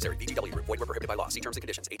purchase necessary. VGW Group. Void where prohibited by law. See terms and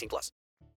conditions. 18+.